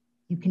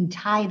 You can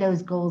tie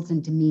those goals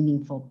into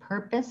meaningful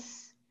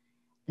purpose,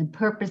 the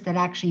purpose that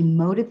actually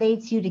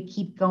motivates you to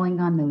keep going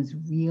on those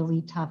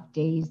really tough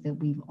days that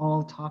we've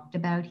all talked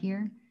about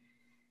here.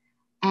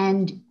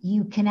 And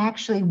you can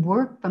actually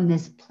work from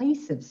this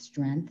place of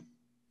strength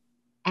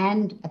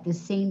and at the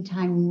same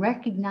time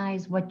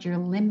recognize what your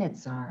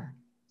limits are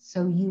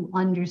so you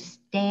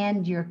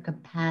understand your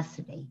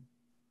capacity.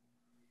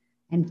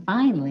 And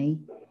finally,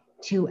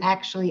 to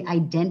actually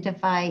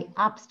identify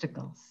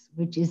obstacles,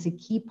 which is a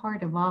key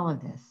part of all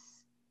of this.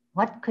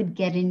 What could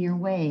get in your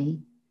way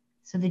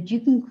so that you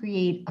can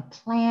create a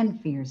plan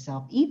for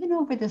yourself, even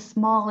over the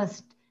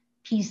smallest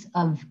piece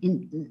of,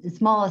 the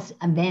smallest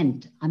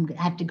event. I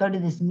have to go to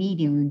this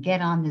meeting or get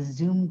on this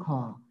Zoom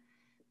call,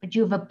 but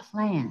you have a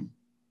plan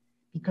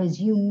because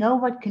you know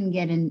what can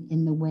get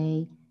in the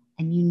way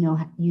and you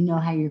know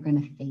how you're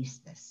going to face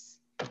this.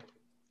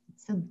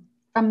 So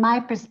from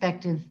my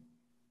perspective,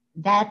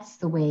 that's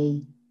the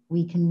way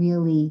we can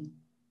really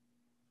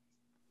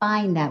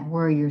find that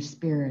warrior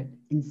spirit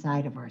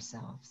inside of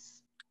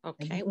ourselves.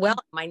 Okay. Well,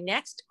 my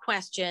next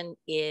question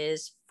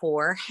is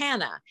for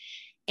Hannah.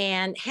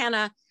 And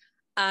Hannah,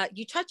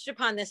 you touched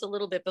upon this a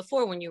little bit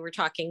before when you were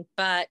talking,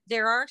 but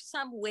there are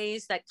some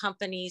ways that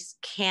companies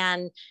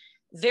can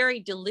very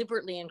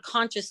deliberately and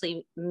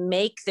consciously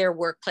make their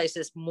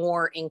workplaces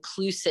more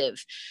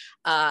inclusive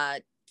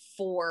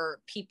for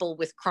people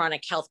with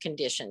chronic health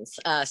conditions,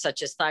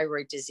 such as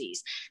thyroid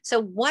disease.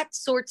 So what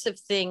sorts of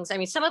things, I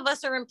mean, some of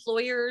us are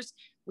employers,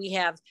 we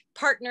have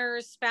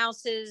partners,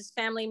 spouses,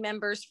 family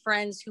members,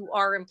 friends who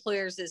are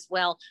employers as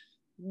well.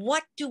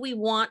 What do we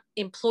want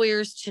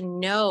employers to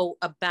know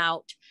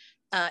about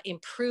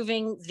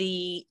improving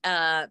the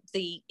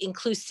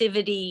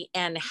inclusivity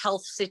and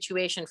health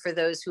situation for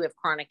those who have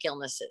chronic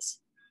illnesses?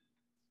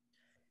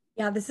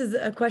 Yeah, this is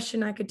a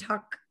question I could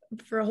talk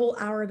for a whole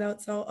hour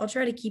about, so I'll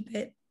try to keep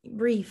it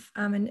brief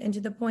and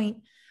to the point.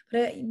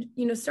 But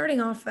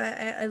starting off,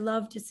 I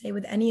love to say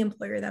with any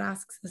employer that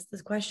asks us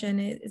this question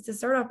is to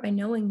start off by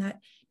knowing that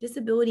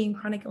disability and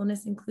chronic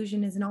illness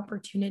inclusion is an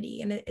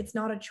opportunity, and it's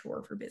not a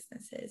chore for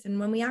businesses. And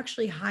when we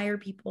actually hire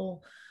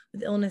people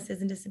with illnesses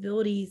and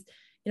disabilities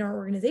in our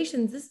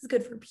organizations, this is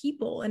good for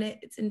people, and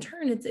it's in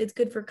turn it's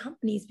good for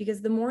companies,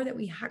 because the more that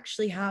we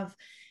actually have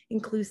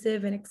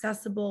inclusive and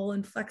accessible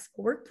and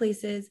flexible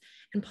workplaces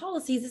and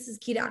policies, this is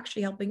key to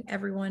actually helping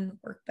everyone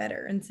work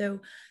better. And so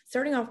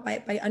starting off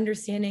by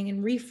understanding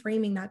and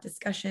reframing that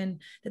discussion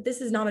that this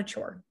is not a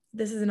chore,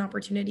 this is an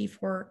opportunity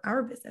for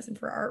our business and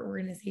for our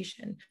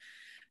organization.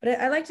 But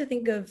I like to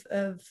think of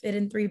it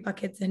in three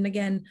buckets. And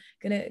again,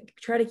 going to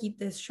try to keep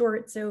this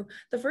short. So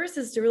the first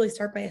is to really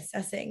start by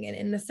assessing,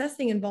 and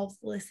assessing involves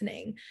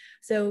listening.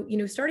 So,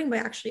 starting by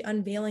actually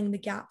unveiling the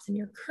gaps in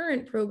your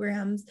current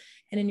programs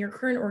and in your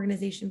current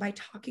organization by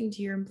talking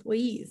to your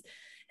employees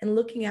and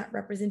looking at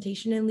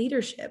representation and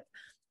leadership.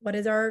 What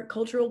is our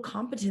cultural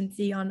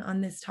competency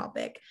on this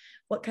topic?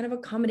 What kind of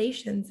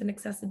accommodations and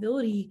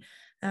accessibility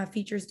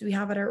features do we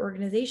have at our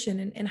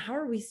organization, and how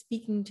are we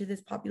speaking to this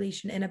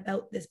population and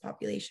about this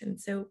population?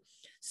 So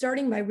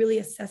starting by really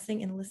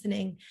assessing and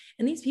listening,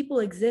 and these people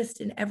exist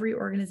in every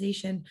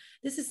organization.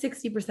 This is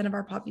 60% of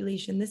our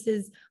population. This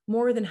is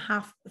more than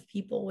half of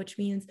people, which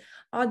means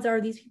odds are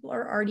these people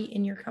are already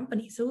in your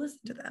company. So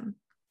listen to them.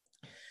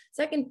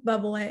 Second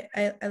bubble I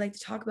like to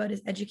talk about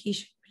is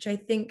education, which I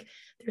think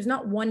there's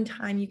not one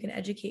time you can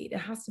educate. It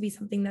has to be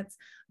something that's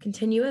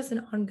continuous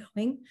and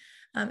ongoing,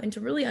 and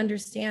to really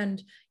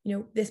understand,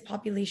 this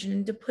population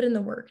and to put in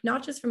the work,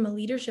 not just from a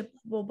leadership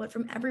level, but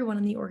from everyone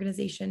in the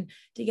organization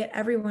to get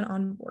everyone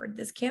on board.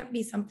 This can't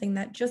be something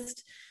that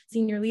just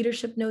senior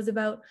leadership knows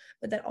about,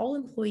 but that all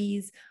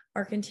employees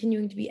are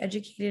continuing to be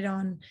educated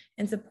on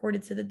and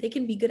supported so that they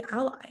can be good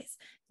allies,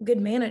 good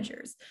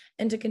managers,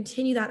 and to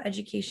continue that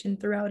education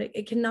throughout it.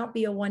 It cannot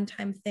be a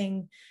one-time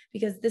thing,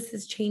 because this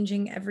is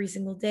changing every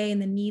single day,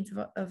 and the needs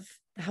of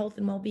the health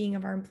and well-being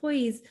of our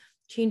employees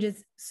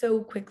changes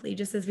so quickly,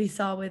 just as we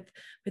saw with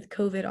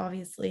COVID,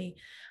 obviously.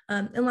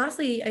 And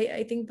lastly,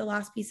 I think the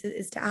last piece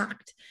is to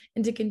act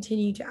and to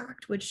continue to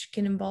act, which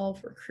can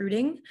involve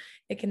recruiting.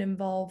 It can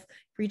involve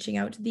reaching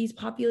out to these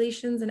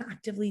populations and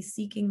actively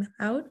seeking them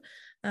out,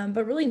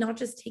 but really not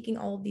just taking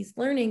all of these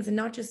learnings and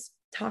not just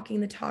talking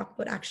the talk,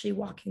 but actually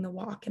walking the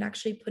walk and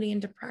actually putting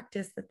into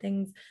practice the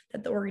things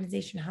that the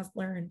organization has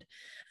learned.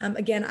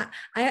 Again,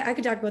 I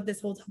could talk about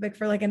this whole topic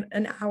for like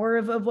an hour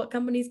of what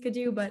companies could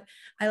do, but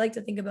I like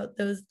to think about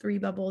those three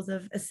bubbles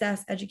of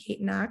assess,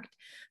 educate, and act,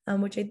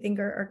 which I think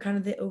are kind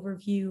of the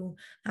overview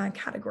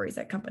categories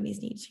that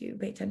companies need to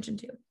pay attention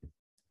to.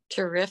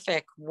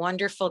 Terrific,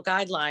 wonderful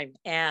guideline.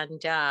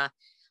 And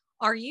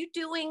are you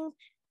doing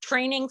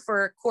training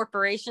for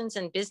corporations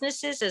and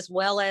businesses, as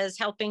well as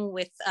helping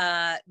with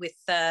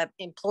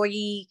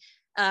employee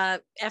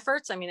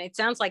efforts? I mean, it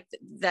sounds like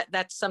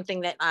that's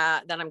something that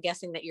that I'm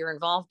guessing that you're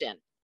involved in.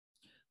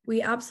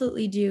 We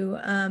absolutely do.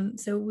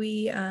 So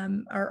we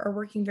are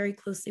working very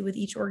closely with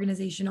each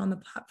organization on the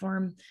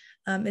platform.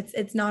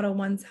 It's not a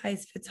one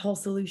size fits all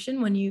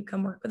solution when you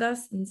come work with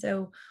us. And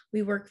so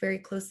we work very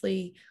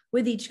closely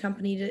with each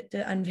company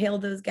to unveil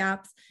those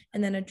gaps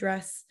and then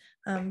address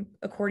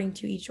according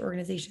to each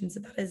organization. So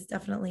that is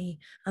definitely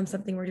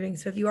something we're doing.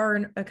 So if you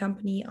are a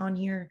company on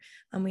here,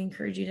 we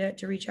encourage you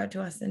to reach out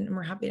to us, and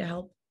we're happy to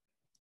help.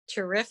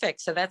 Terrific.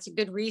 So that's a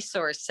good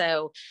resource.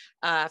 So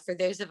for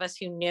those of us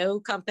who know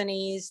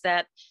companies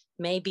that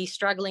may be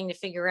struggling to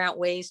figure out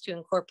ways to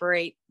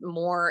incorporate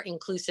more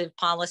inclusive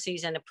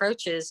policies and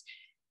approaches,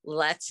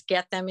 let's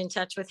get them in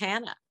touch with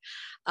Hannah.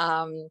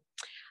 All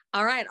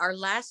right. Our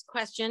last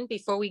question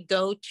before we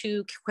go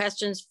to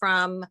questions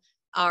from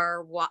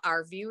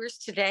our viewers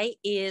today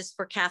is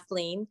for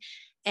Kathleen.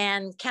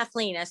 And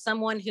Kathleen, as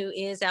someone who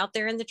is out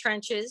there in the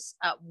trenches,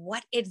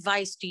 what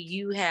advice do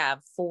you have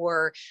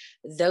for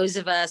those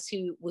of us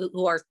who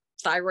are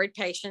thyroid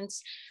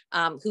patients,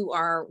 who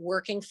are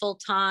working full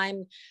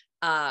time,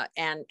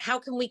 and how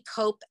can we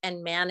cope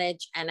and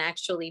manage and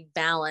actually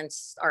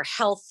balance our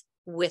health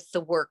with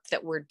the work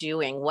that we're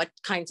doing? What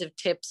kinds of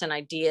tips and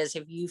ideas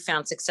have you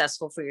found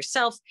successful for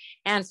yourself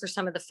and for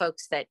some of the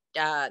folks that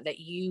that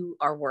you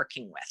are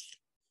working with?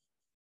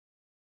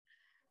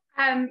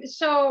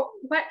 So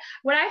what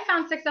I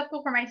found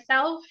successful for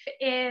myself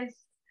is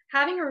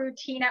having a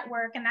routine at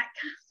work, and that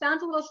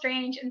sounds a little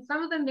strange, and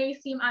some of them may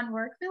seem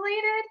unwork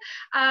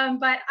related,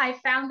 but I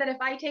found that if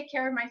I take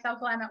care of myself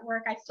while I'm at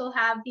work, I still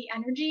have the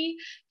energy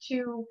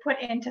to put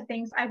into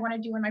things I want to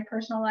do in my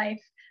personal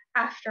life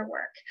after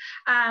work.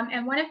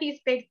 And one of these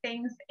big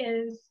things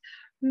is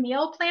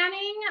meal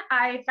planning.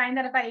 I find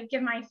that if I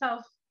give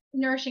myself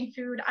nourishing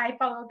food, I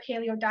follow a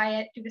paleo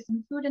diet due to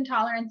some food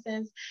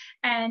intolerances.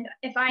 And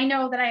if I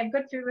know that I have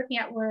good food with me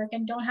at work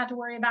and don't have to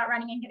worry about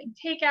running and getting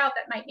takeout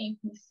that might make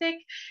me sick,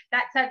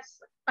 that sets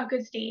a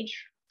good stage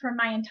for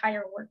my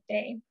entire work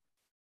day.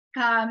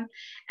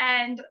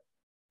 And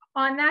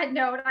on that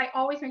note, I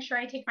always make sure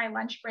I take my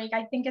lunch break.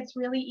 I think it's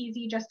really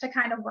easy just to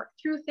kind of work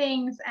through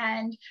things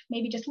and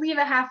maybe just leave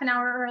a half an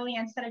hour early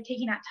instead of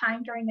taking that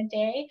time during the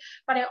day.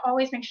 But I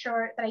always make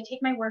sure that I take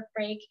my work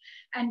break.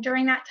 And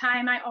during that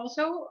time, I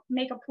also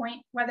make a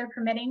point, weather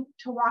permitting,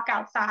 to walk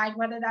outside,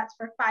 whether that's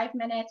for 5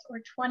 minutes or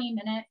 20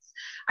 minutes.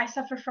 I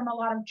suffer from a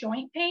lot of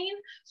joint pain.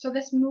 So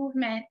this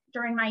movement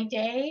during my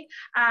day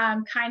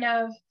kind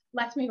of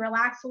lets me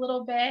relax a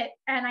little bit.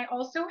 And I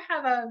also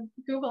have a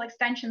Google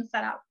extension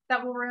set up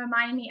that will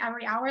remind me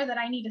every hour that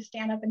I need to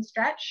stand up and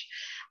stretch.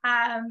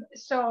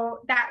 So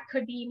that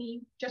could be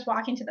me just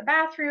walking to the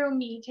bathroom,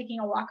 me taking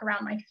a walk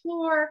around my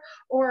floor,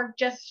 or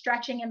just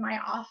stretching in my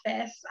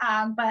office.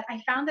 But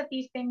I found that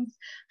these things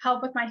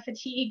help with my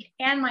fatigue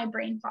and my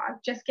brain fog.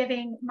 Just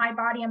giving my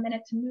body a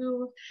minute to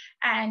move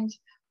and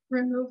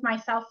remove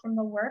myself from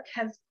the work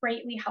has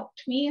greatly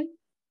helped me.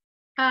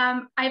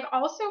 I've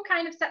also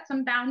kind of set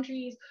some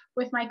boundaries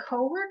with my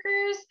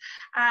coworkers.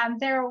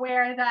 They're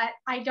aware that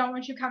I don't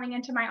want you coming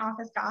into my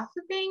office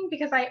gossiping,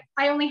 because I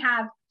only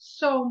have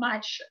so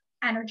much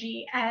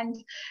energy, and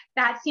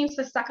that seems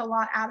to suck a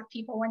lot out of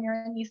people when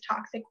you're in these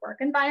toxic work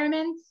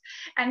environments.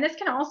 And this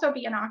can also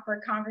be an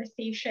awkward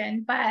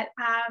conversation, but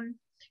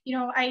you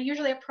know, I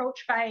usually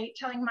approach by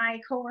telling my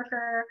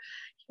coworker,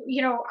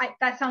 you know,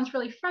 that sounds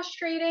really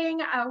frustrating,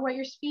 what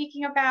you're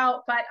speaking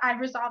about, but I've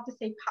resolved to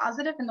stay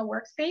positive in the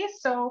workspace.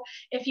 So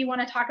if you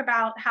want to talk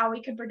about how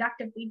we could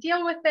productively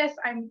deal with this,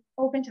 I'm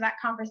open to that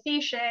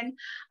conversation.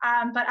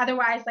 But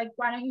otherwise, like,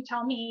 why don't you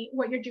tell me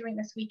what you're doing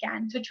this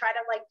weekend, to try to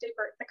like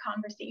divert the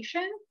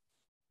conversation.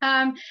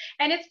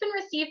 And it's been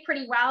received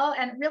pretty well.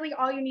 And really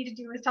all you need to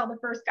do is tell the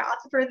first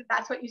gossiper that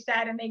that's what you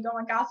said, and they go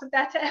and gossip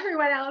that to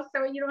everyone else.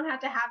 So you don't have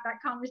to have that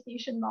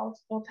conversation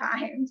multiple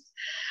times.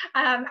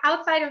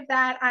 Outside of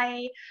that,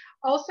 I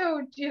also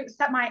do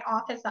set my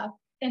office up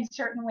in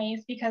certain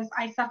ways, because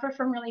I suffer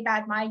from really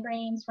bad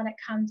migraines when it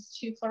comes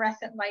to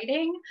fluorescent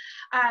lighting.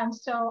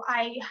 So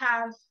I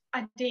have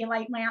a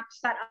daylight lamp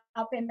set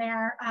up in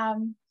there.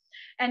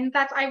 And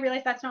I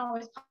realize that's not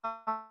always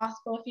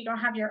possible if you don't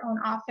have your own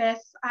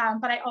office.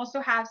 But I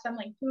also have some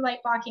like blue light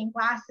blocking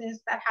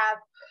glasses that have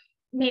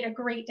made a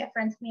great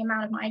difference in the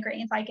amount of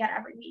migraines I get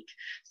every week.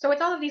 So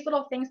it's all of these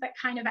little things that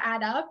kind of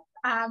add up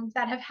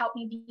that have helped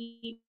me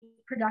be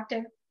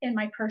productive in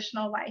my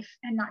personal life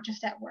and not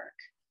just at work.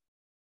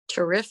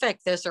 Terrific.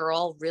 Those are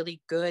all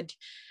really good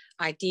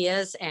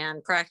ideas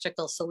and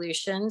practical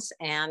solutions.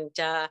 And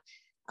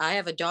I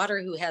have a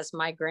daughter who has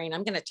migraine.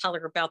 I'm going to tell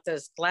her about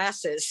those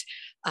glasses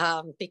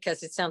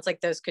because it sounds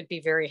like those could be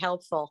very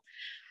helpful.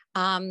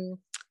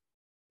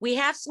 We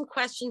have some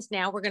questions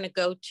now we're going to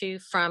go to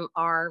from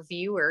our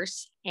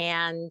viewers.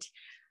 And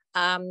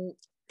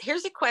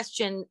here's a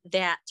question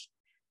that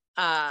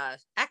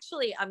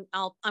actually I'm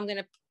going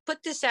to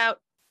put this out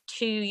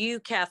to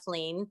you,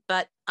 Kathleen,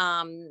 but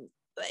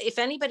if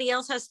anybody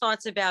else has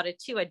thoughts about it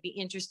too, I'd be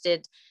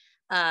interested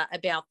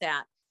about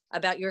that,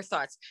 about your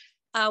thoughts.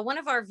 One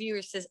of our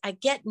viewers says, I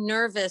get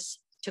nervous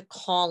to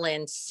call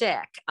in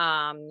sick.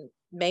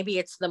 Maybe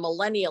it's the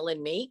millennial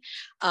in me.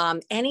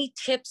 Any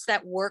tips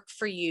that work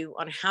for you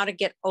on how to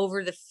get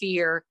over the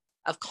fear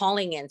of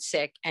calling in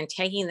sick and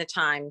taking the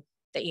time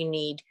that you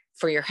need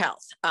for your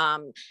health?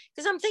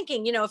 Because I'm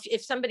thinking,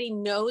 if somebody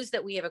knows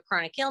that we have a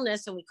chronic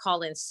illness and we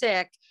call in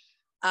sick,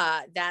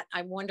 that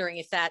I'm wondering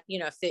if that,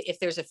 if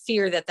there's a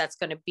fear that that's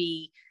going to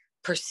be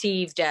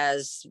perceived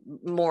as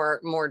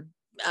more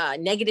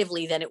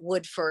negatively than it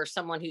would for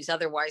someone who's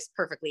otherwise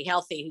perfectly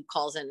healthy, who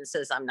calls in and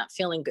says, I'm not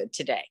feeling good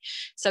today.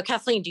 So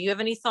Kathleen, do you have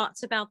any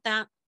thoughts about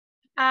that?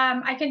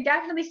 I can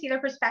definitely see their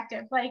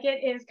perspective. Like,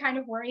 it is kind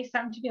of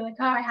worrisome to be like,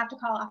 oh, I have to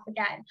call off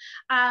again.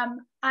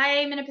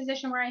 I'm in a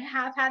position where I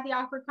have had the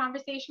awkward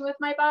conversation with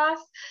my boss.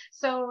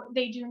 So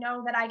they do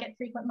know that I get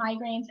frequent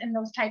migraines and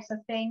those types of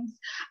things.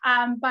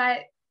 But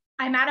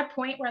I'm at a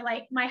point where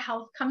like my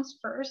health comes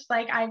first.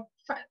 Like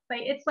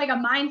it's like a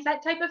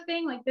mindset type of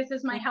thing. Like, this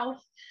is my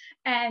health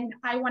and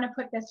I want to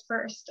put this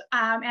first.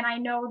 And I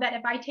know that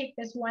if I take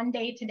this one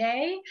day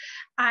today,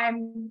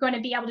 I'm going to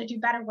be able to do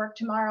better work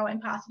tomorrow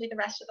and possibly the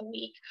rest of the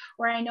week.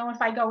 Where I know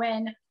if I go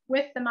in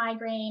with the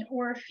migraine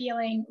or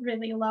feeling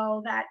really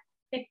low, that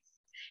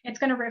it's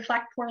going to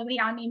reflect poorly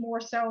on me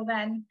more so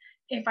than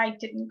if I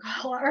didn't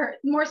call, or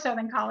more so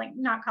than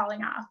not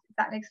calling off, if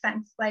that makes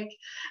sense. Like,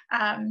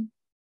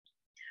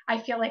 I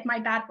feel like my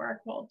bad work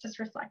will just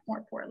reflect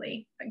more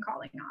poorly than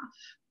calling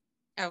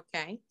off.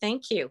 Okay,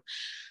 thank you.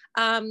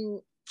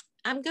 I'm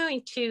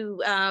going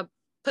to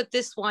put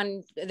this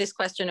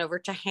question over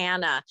to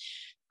Hannah.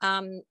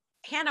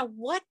 Hannah,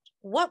 what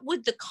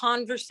would the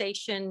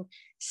conversation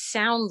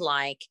sound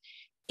like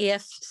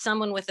if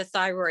someone with a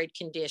thyroid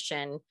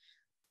condition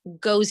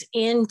goes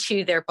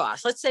into their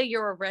boss? Let's say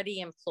you're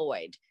already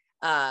employed,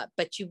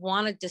 but you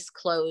want to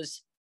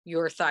disclose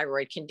your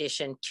thyroid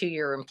condition to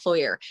your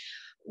employer.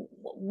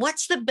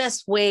 What's the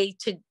best way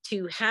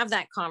to have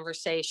that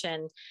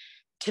conversation,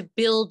 to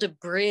build a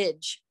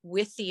bridge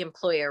with the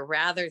employer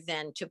rather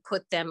than to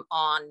put them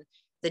on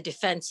the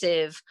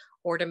defensive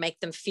or to make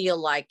them feel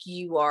like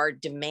you are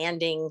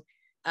demanding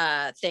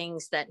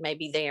things that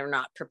maybe they are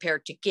not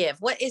prepared to give?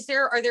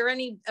 Are there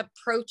any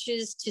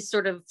approaches to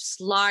sort of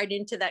slide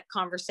into that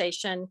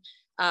conversation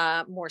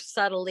more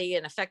subtly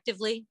and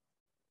effectively?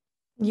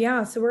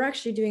 Yeah, so we're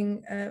actually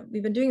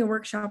we've been doing a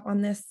workshop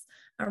on this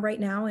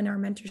right now in our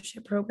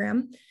mentorship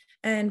program.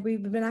 And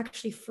we've been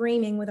actually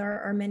framing with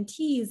our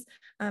mentees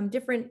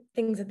different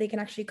things that they can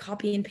actually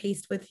copy and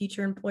paste with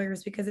future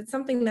employers, because it's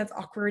something that's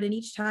awkward, and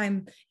each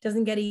time it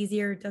doesn't get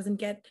easier, it doesn't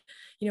get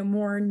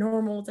more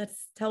normal to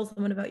tell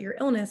someone about your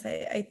illness.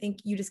 I think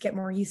you just get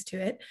more used to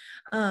it.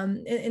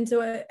 And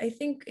so I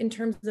think in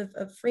terms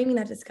of framing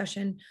that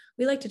discussion,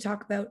 we like to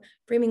talk about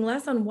framing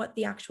less on what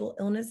the actual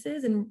illness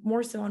is and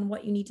more so on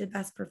what you need to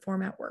best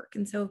perform at work.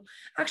 And so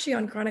actually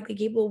on Chronically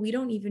Capable, we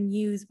don't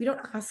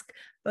ask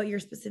about your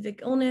specific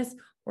illness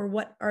or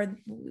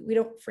we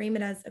don't frame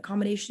it as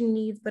accommodation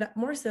needs, but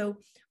more so,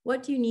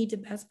 what do you need to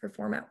best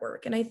perform at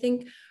work? And I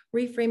think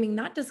reframing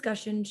that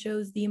discussion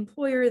shows the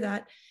employer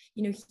that,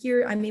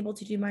 here I'm able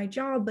to do my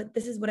job, but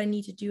this is what I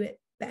need to do it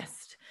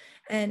best.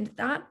 And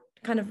that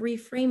kind of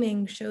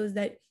reframing shows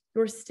that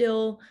you're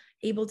still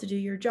able to do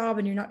your job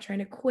and you're not trying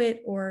to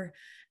quit or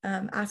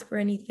ask for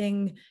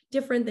anything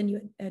different than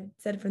you had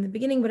said from the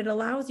beginning, but it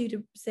allows you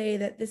to say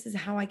that this is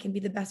how I can be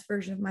the best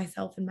version of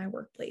myself in my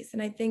workplace.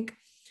 And I think,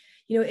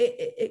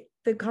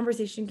 the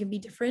conversation can be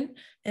different.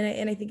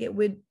 And I think it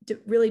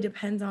really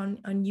depends on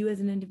you as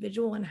an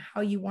individual and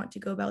how you want to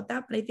go about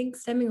that. But I think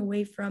stemming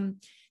away from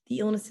the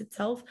illness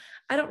itself,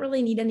 I don't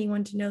really need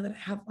anyone to know that I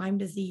have Lyme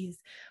disease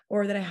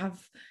or that I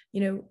have,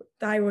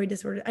 thyroid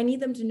disorder. I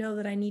need them to know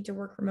that I need to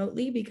work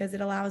remotely because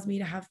it allows me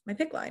to have my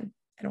PICC line.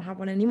 I don't have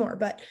one anymore,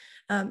 but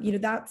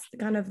that's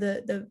kind of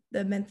the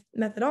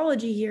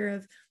methodology here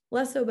of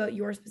less so about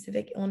your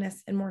specific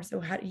illness and more so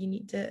how do you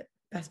need to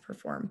best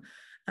perform.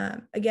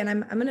 Again,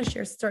 I'm going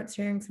to start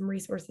sharing some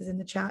resources in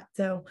the chat,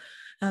 so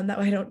that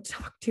way I don't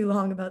talk too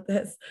long about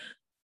this.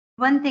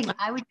 One thing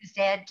I would just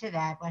add to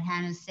that, what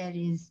Hannah said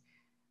is,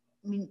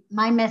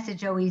 my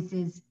message always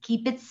is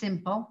keep it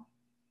simple,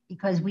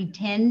 because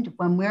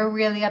when we're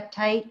really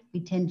uptight, we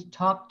tend to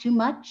talk too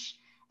much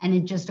and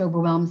it just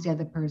overwhelms the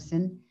other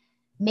person.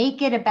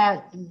 Make it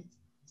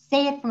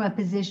say it from a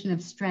position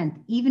of strength,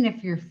 even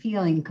if you're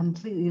feeling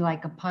completely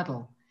like a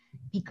puddle,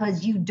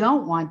 because you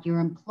don't want your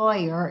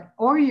employer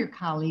or your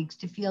colleagues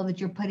to feel that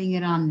you're putting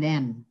it on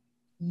them.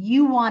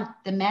 You want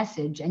the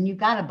message, and you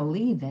got to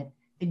believe it,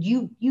 that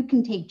you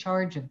can take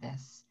charge of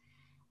this.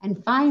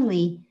 And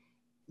finally,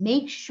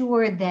 make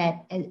sure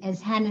that,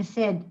 as Hannah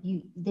said,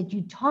 that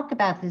you talk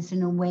about this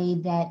in a way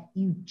that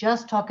you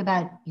just talk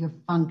about your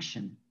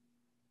function.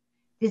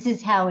 This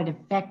is how it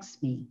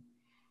affects me.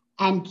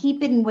 And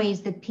keep it in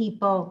ways that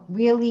people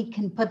really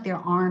can put their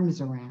arms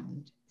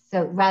around.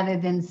 So rather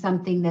than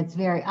something that's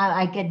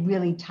I get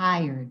really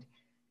tired.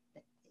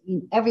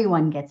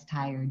 Everyone gets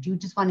tired. You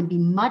just want to be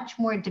much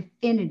more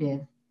definitive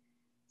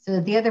so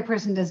that the other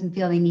person doesn't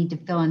feel they need to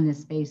fill in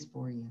this space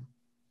for you.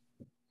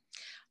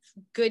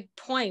 good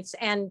points.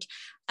 And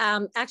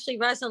actually,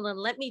 Rosalind,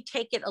 let me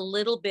take it a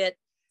little bit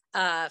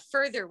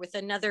further with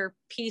another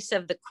piece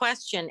of the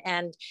question.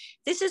 And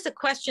this is a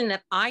question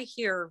that I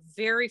hear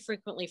very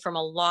frequently from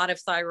a lot of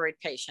thyroid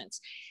patients.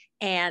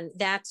 And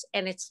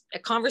it's a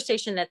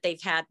conversation that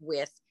they've had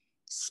with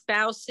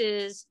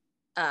spouses,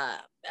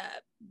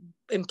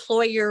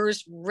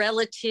 employers,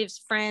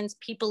 relatives, friends,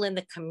 people in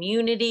the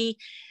community,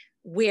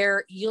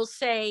 where you'll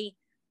say,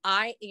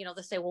 they'll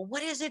say, well,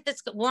 what is it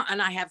that's going on?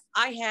 And I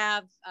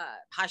have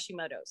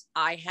Hashimoto's,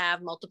 I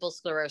have multiple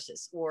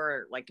sclerosis,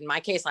 or like in my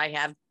case, I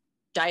have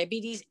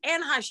diabetes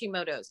and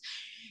Hashimoto's.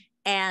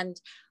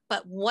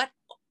 But what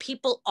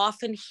people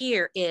often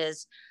hear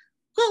is,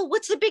 well,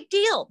 what's the big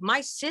deal?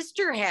 My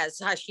sister has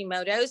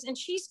Hashimoto's and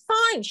she's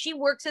fine. She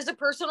works as a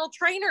personal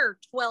trainer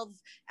 12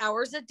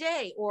 hours a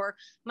day. Or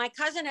my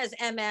cousin has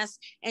MS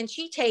and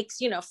she takes,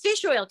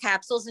 fish oil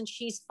capsules and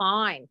she's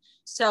fine.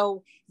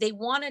 So they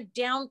want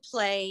to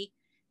downplay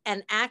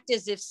and act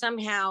as if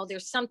somehow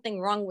there's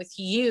something wrong with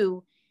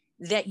you,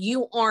 that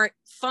you aren't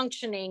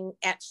functioning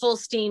at full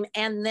steam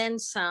and then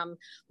some,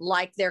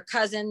 like their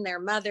cousin, their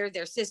mother,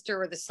 their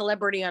sister, or the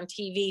celebrity on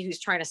TV who's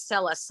trying to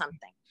sell us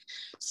something.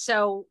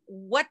 So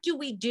what do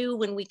we do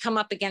when we come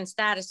up against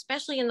that,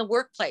 especially in the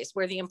workplace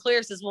where the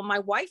employer says, well, my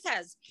wife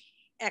has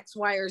X,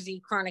 Y, or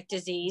Z chronic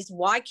disease.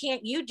 Why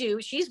can't you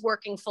do? She's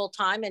working full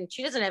time and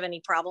she doesn't have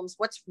any problems.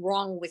 What's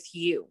wrong with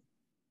you?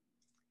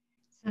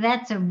 So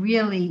that's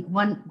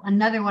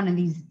another one of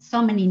these,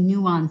 so many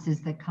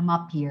nuances that come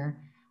up here.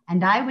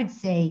 And I would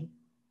say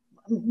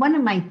one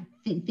of my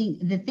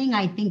the thing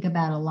I think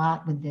about a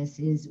lot with this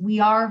is we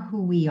are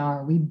who we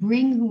are. We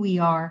bring who we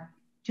are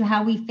to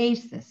how we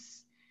face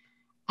this.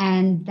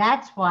 And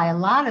that's why a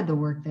lot of the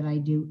work that I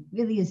do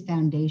really is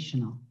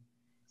foundational.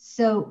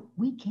 So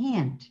we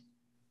can't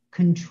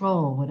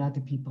control what other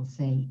people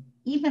say.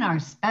 Even our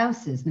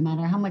spouses, no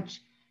matter how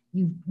much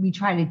we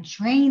try to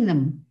train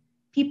them,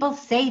 people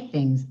say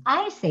things.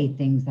 I say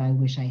things that I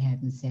wish I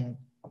hadn't said.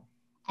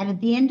 And at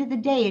the end of the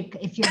day,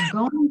 if you're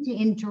going to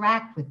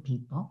interact with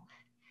people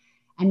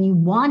and you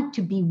want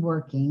to be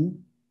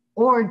working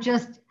or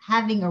just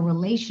having a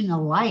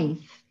relational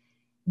life,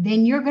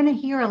 then you're going to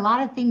hear a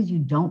lot of things you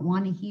don't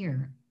want to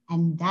hear.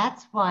 And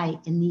that's why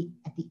at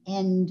the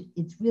end,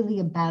 it's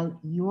really about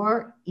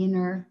your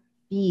inner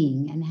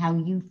being and how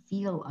you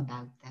feel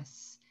about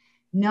this,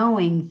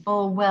 knowing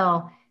full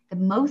well that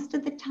most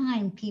of the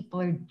time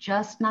people are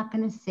just not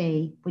going to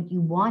say what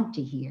you want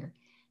to hear.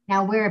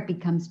 Now, where it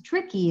becomes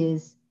tricky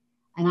is,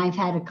 and I've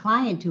had a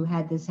client who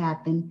had this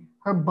happen,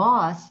 her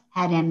boss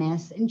had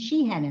MS and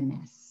she had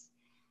MS.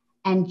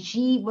 And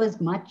she was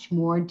much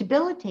more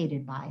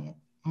debilitated by it.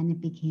 And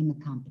it became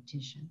a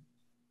competition,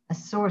 a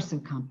source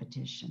of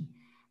competition.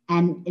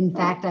 And in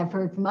fact, I've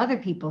heard from other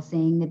people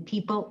saying that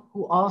people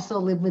who also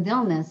live with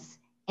illness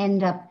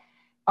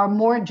are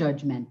more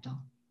judgmental.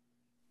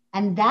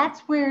 And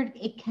that's where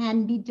it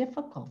can be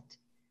difficult,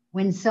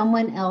 when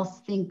someone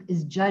else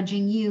is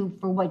judging you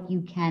for what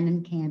you can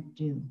and can't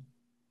do.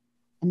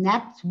 And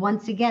that's,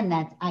 once again,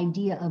 that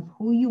idea of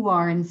who you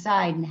are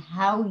inside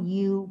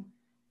and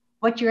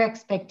what your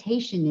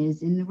expectation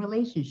is in the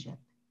relationship.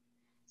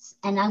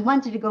 And I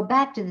wanted to go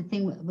back to the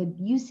thing what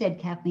you said,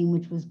 Kathleen,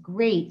 which was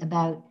great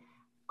about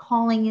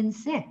calling in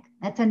sick.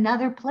 That's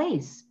another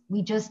place.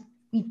 We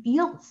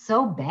feel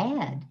so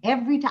bad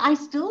every time. I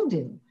still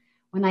do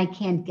when I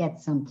can't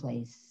get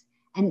someplace.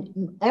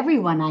 And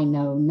everyone I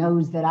know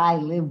knows that I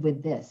live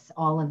with this,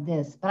 all of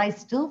this, but I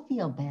still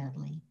feel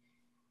badly.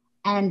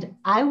 And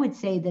I would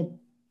say that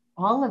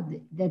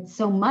that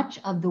so much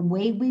of the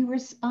way we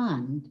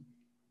respond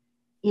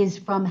is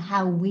from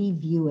how we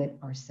view it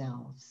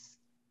ourselves.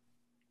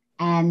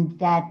 And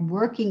that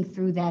working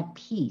through that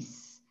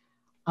piece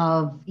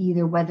of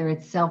either whether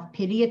it's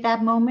self-pity at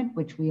that moment,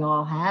 which we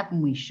all have,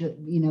 and we should,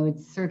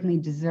 it's certainly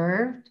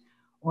deserved,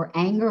 or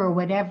anger or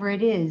whatever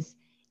it is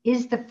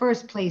the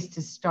first place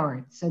to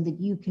start so that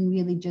you can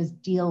really just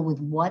deal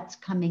with what's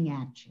coming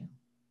at you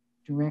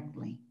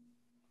directly.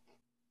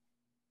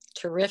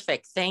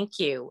 Terrific. Thank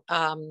you.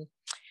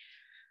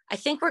 I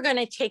think we're going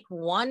to take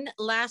one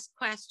last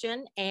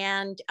question.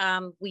 And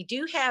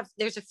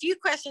there's a few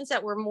questions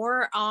that were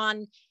more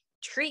on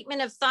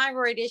treatment of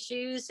thyroid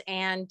issues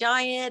and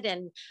diet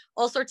and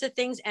all sorts of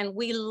things. And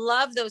we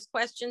love those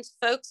questions,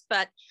 folks,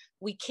 but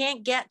we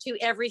can't get to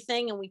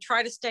everything and we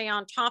try to stay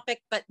on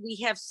topic, but we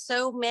have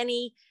so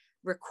many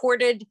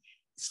recorded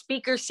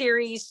speaker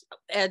series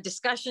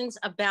discussions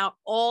about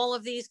all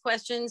of these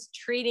questions,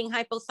 treating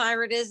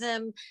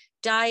hypothyroidism,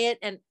 diet,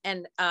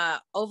 and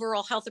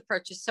overall health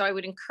approaches. So I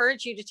would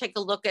encourage you to take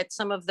a look at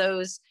some of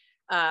those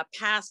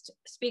past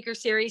speaker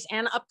series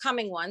and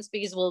upcoming ones,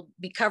 because we'll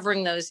be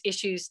covering those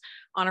issues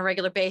on a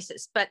regular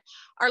basis. But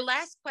our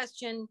last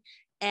question,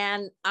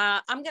 and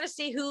I'm going to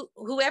see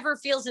whoever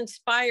feels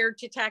inspired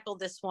to tackle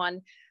this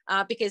one,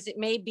 because it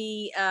may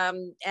be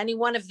any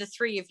one of the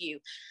three of you.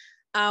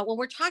 When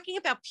we're talking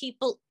about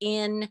people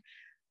in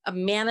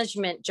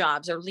management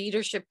jobs or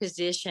leadership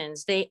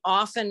positions, they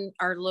often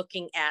are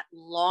looking at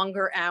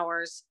longer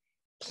hours,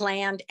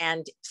 planned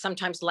and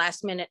sometimes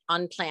last minute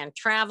unplanned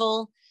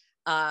travel,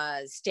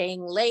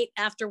 staying late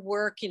after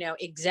work,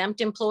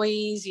 exempt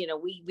employees,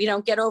 we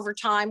don't get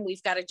overtime.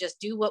 We've got to just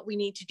do what we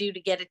need to do to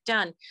get it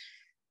done.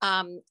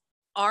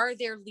 Are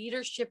there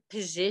leadership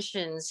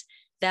positions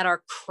that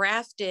are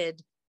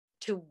crafted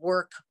to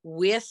work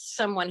with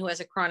someone who has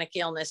a chronic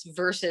illness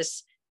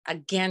versus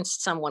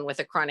against someone with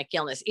a chronic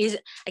illness?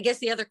 I guess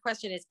the other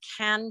question is,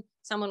 can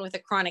someone with a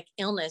chronic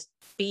illness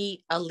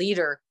be a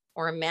leader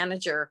or a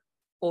manager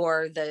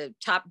or the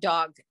top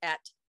dog at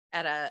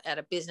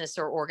a business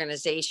or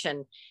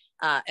organization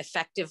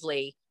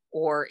effectively,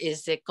 or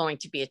is it going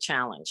to be a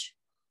challenge?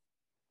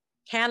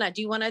 Hannah,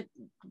 do you want to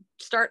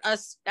start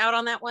us out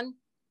on that one?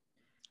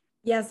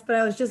 Yes, but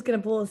I was just going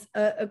to pull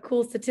a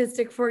cool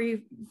statistic for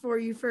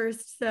you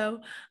first. So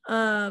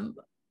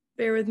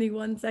bear with me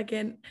 1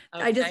 second.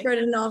 Okay. I just read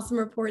an awesome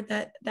report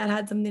that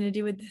had something to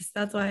do with this.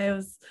 That's why I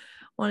was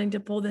wanting to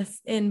pull this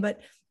in.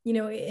 But,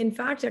 in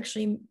fact,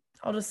 actually,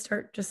 I'll just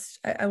start,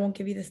 I won't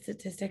give you the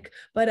statistic,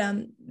 but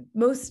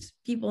most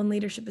people in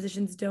leadership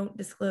positions don't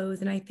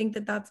disclose. And I think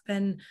that that's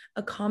been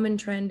a common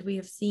trend we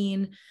have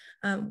seen.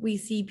 We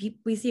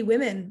see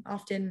women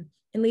often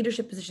in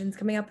leadership positions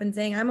coming up and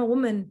saying, I'm a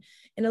woman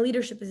in a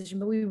leadership position,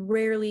 but we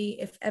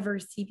rarely, if ever,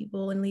 see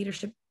people in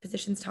leadership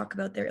positions talk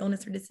about their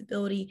illness or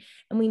disability.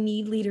 And we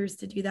need leaders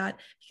to do that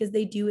because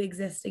they do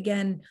exist.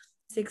 Again,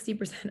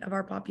 60% of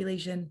our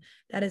population,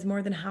 that is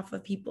more than half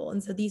of people.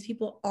 And so these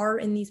people are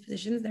in these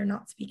positions, they're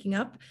not speaking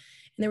up.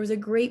 And there was a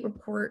great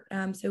report.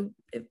 So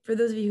for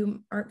those of you who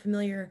aren't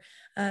familiar,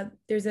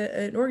 there's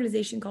an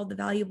organization called the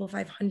Valuable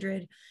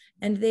 500,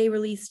 and they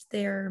released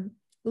their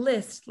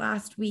list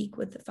last week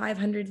with the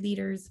 500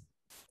 leaders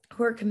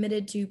who are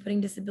committed to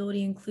putting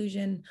disability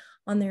inclusion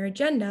on their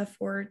agenda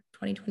for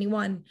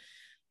 2021.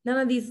 None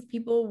of these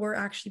people were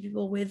actually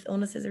people with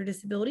illnesses or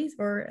disabilities,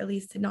 or at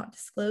least did not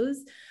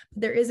disclose.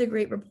 But there is a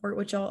great report,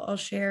 which I'll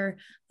share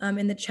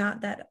in the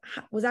chat, that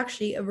was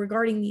actually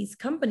regarding these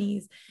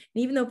companies.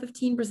 And even though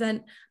 15%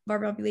 of our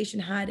population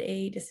had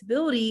a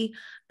disability,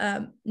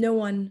 not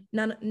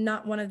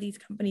one of these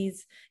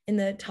companies in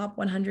the top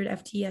 100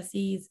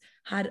 FTSEs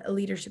had a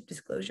leadership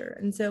disclosure.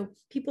 And so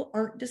people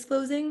aren't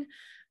disclosing.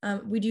 I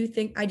do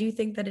think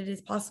that it is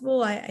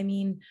possible.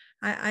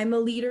 I'm a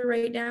leader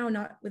right now,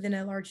 not within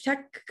a large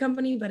tech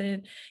company, but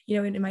in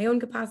my own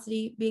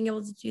capacity, being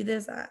able to do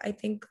this, I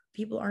think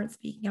people aren't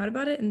speaking out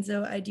about it. And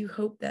so I do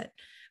hope that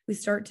we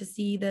start to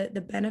see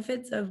the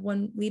benefits of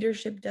when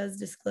leadership does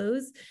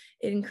disclose.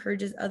 It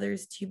encourages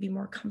others to be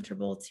more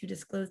comfortable to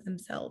disclose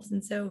themselves.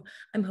 And so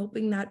I'm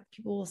hoping that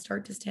people will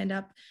start to stand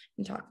up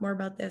and talk more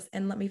about this.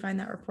 And let me find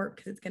that report,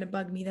 because it's going to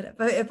bug me that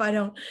if I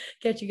don't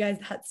get you guys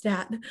that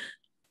stat.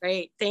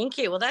 Great. Thank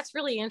you. Well, that's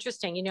really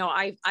interesting.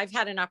 I've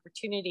had an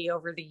opportunity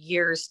over the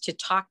years to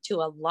talk to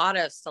a lot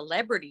of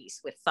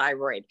celebrities with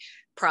thyroid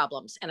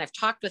problems, and I've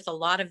talked with a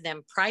lot of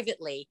them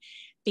privately,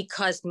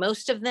 because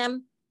most of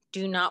them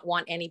do not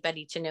want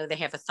anybody to know they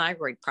have a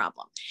thyroid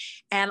problem.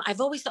 And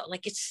I've always thought,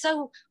 it's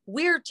so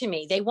weird to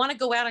me. They want to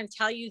go out and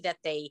tell you that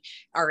they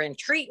are in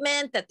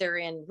treatment, that they're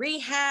in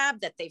rehab,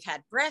 that they've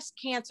had breast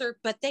cancer,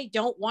 but they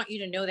don't want you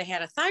to know they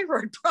had a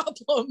thyroid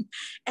problem.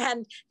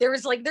 And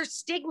there's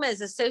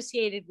stigmas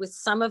associated with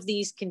some of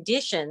these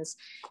conditions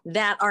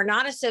that are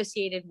not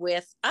associated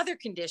with other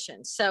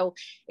conditions. So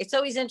it's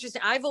always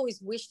interesting. I've always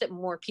wished that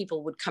more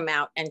people would come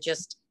out and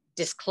just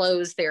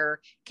disclose their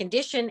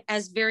condition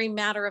as very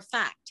matter of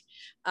fact.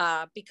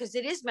 Because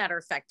it is matter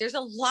of fact. There's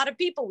a lot of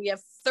people. We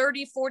have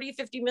 30, 40,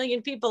 50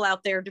 million people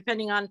out there,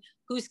 depending on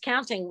who's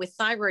counting, with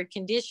thyroid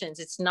conditions.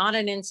 It's not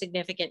an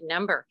insignificant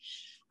number.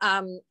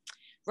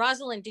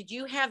 Rosalind, did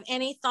you have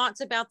any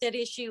thoughts about that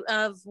issue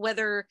of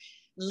whether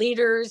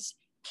leaders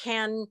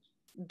can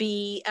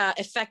be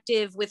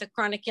effective with a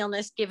chronic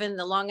illness, given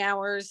the long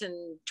hours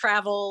and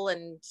travel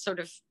and sort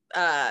of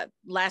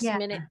last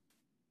minute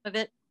of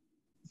it?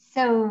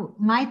 So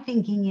my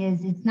thinking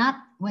is, it's not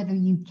whether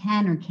you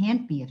can or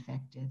can't be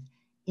effective.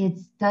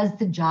 It's, does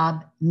the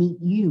job meet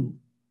you?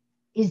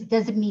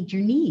 Does it meet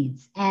your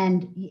needs?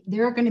 And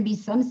there are going to be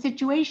some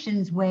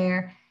situations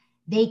where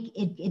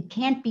it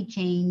can't be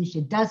changed.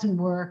 It doesn't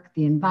work,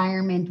 the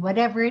environment,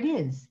 whatever it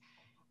is.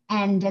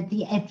 And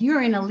if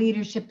you're in a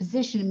leadership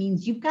position, it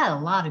means you've got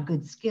a lot of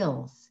good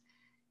skills.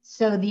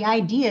 So the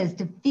idea is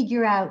to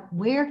figure out,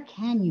 where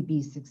can you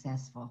be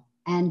successful?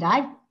 And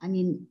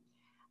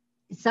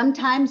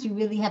sometimes you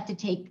really have to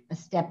take a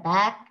step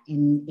back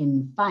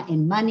in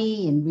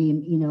money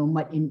and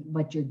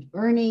what you're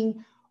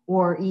earning,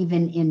 or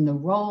even in the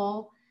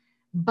role.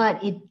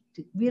 But it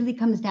really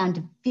comes down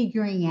to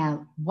figuring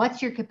out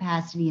what's your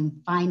capacity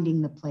and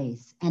finding the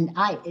place. And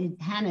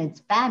Hannah, it's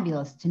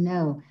fabulous to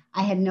know.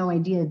 I had no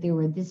idea that there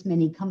were this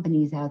many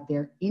companies out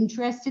there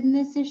interested in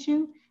this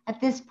issue.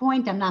 At this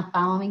point, I'm not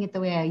following it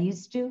the way I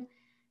used to,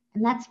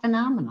 and that's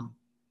phenomenal.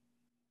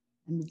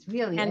 And it's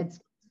really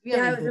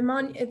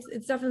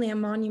it's definitely a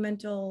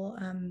monumental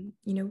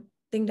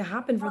thing to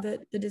happen for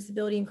the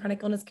disability and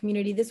chronic illness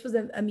community. This was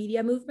a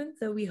media movement,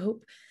 so we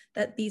hope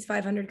that these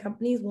 500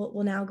 companies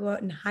will now go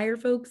out and hire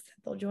folks.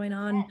 They'll join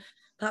on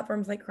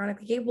platforms like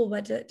Chronically Capable,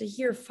 but to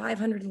hear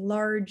 500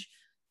 large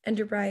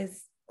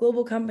enterprise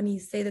global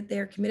companies say that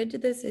they're committed to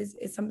this is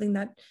something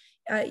that,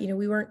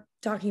 we weren't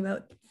talking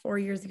about 4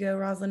 years ago,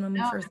 Rosalind, when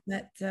we first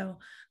met. So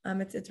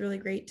it's really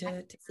great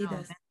to see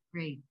this. That's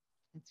great.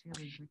 That's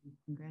really great.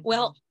 Congratulations.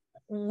 Well,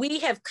 we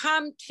have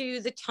come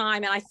to the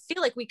time, and I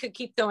feel like we could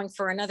keep going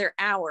for another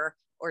hour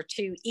or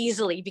two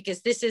easily,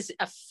 because this is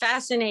a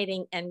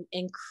fascinating and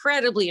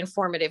incredibly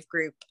informative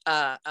group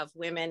of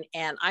women.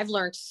 And I've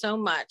learned so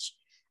much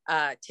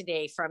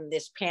today from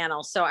this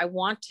panel. So I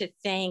want to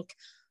thank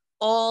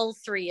all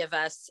three of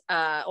us,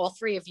 all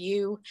three of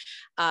you.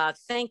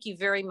 Thank you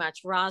very much,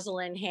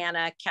 Rosalind,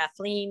 Hannah,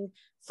 Kathleen,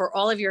 for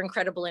all of your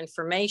incredible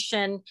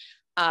information.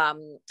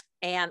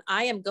 And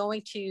I am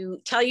going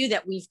to tell you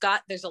that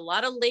there's a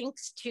lot of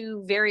links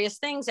to various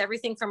things,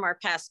 everything from our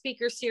past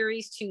speaker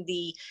series to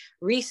the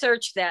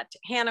research that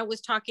Hannah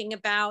was talking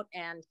about,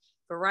 and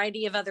a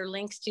variety of other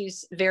links to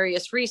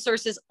various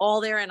resources,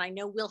 all there. And I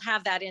know we'll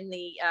have that in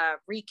the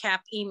recap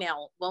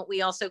email, won't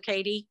we also,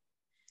 Katie,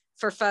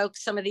 for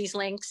folks, some of these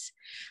links,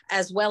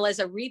 as well as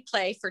a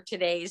replay for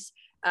today's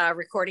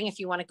recording if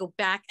you want to go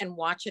back and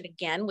watch it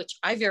again, which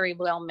I very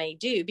well may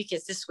do,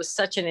 because this was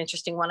such an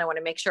interesting one. I want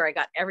to make sure I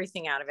got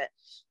everything out of it.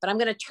 But I'm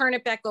going to turn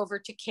it back over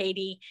to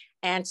Katie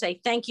and say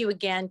thank you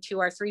again to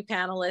our three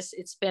panelists.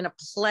 It's been a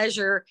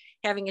pleasure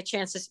having a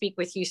chance to speak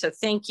with you. So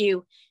thank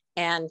you.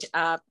 And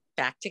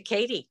back to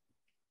Katie.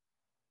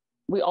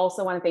 We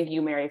also want to thank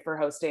you, Mary, for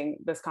hosting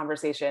this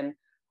conversation.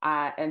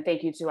 And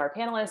thank you to our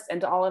panelists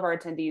and to all of our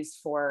attendees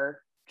for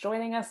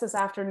joining us this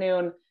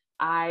afternoon.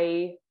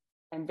 I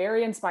am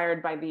very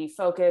inspired by the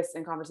focus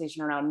and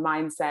conversation around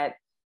mindset.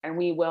 And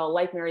we will,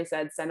 like Mary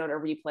said, send out a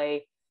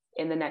replay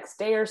in the next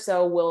day or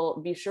so.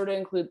 We'll be sure to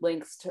include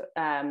links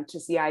to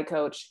CI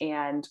Coach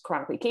and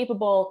Chronically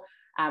Capable.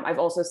 I've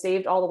also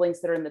saved all the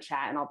links that are in the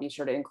chat, and I'll be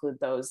sure to include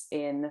those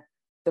in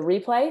the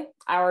replay.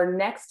 Our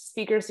next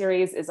speaker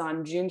series is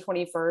on June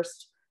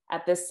 21st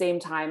at this same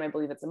time. I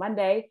believe it's a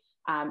Monday,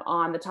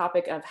 on the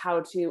topic of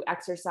how to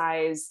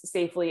exercise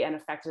safely and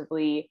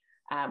effectively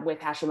with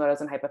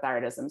Hashimoto's and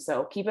hypothyroidism.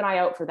 So keep an eye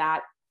out for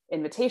that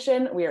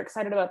invitation. We are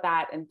excited about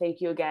that. And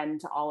thank you again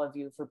to all of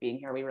you for being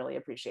here. We really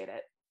appreciate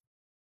it.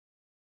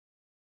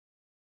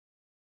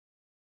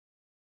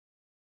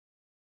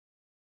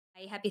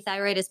 My Happy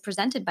Thyroid is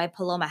presented by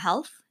Paloma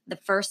Health, the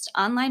first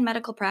online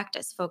medical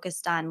practice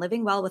focused on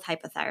living well with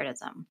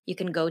hypothyroidism. You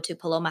can go to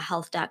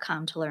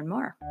palomahealth.com to learn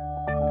more.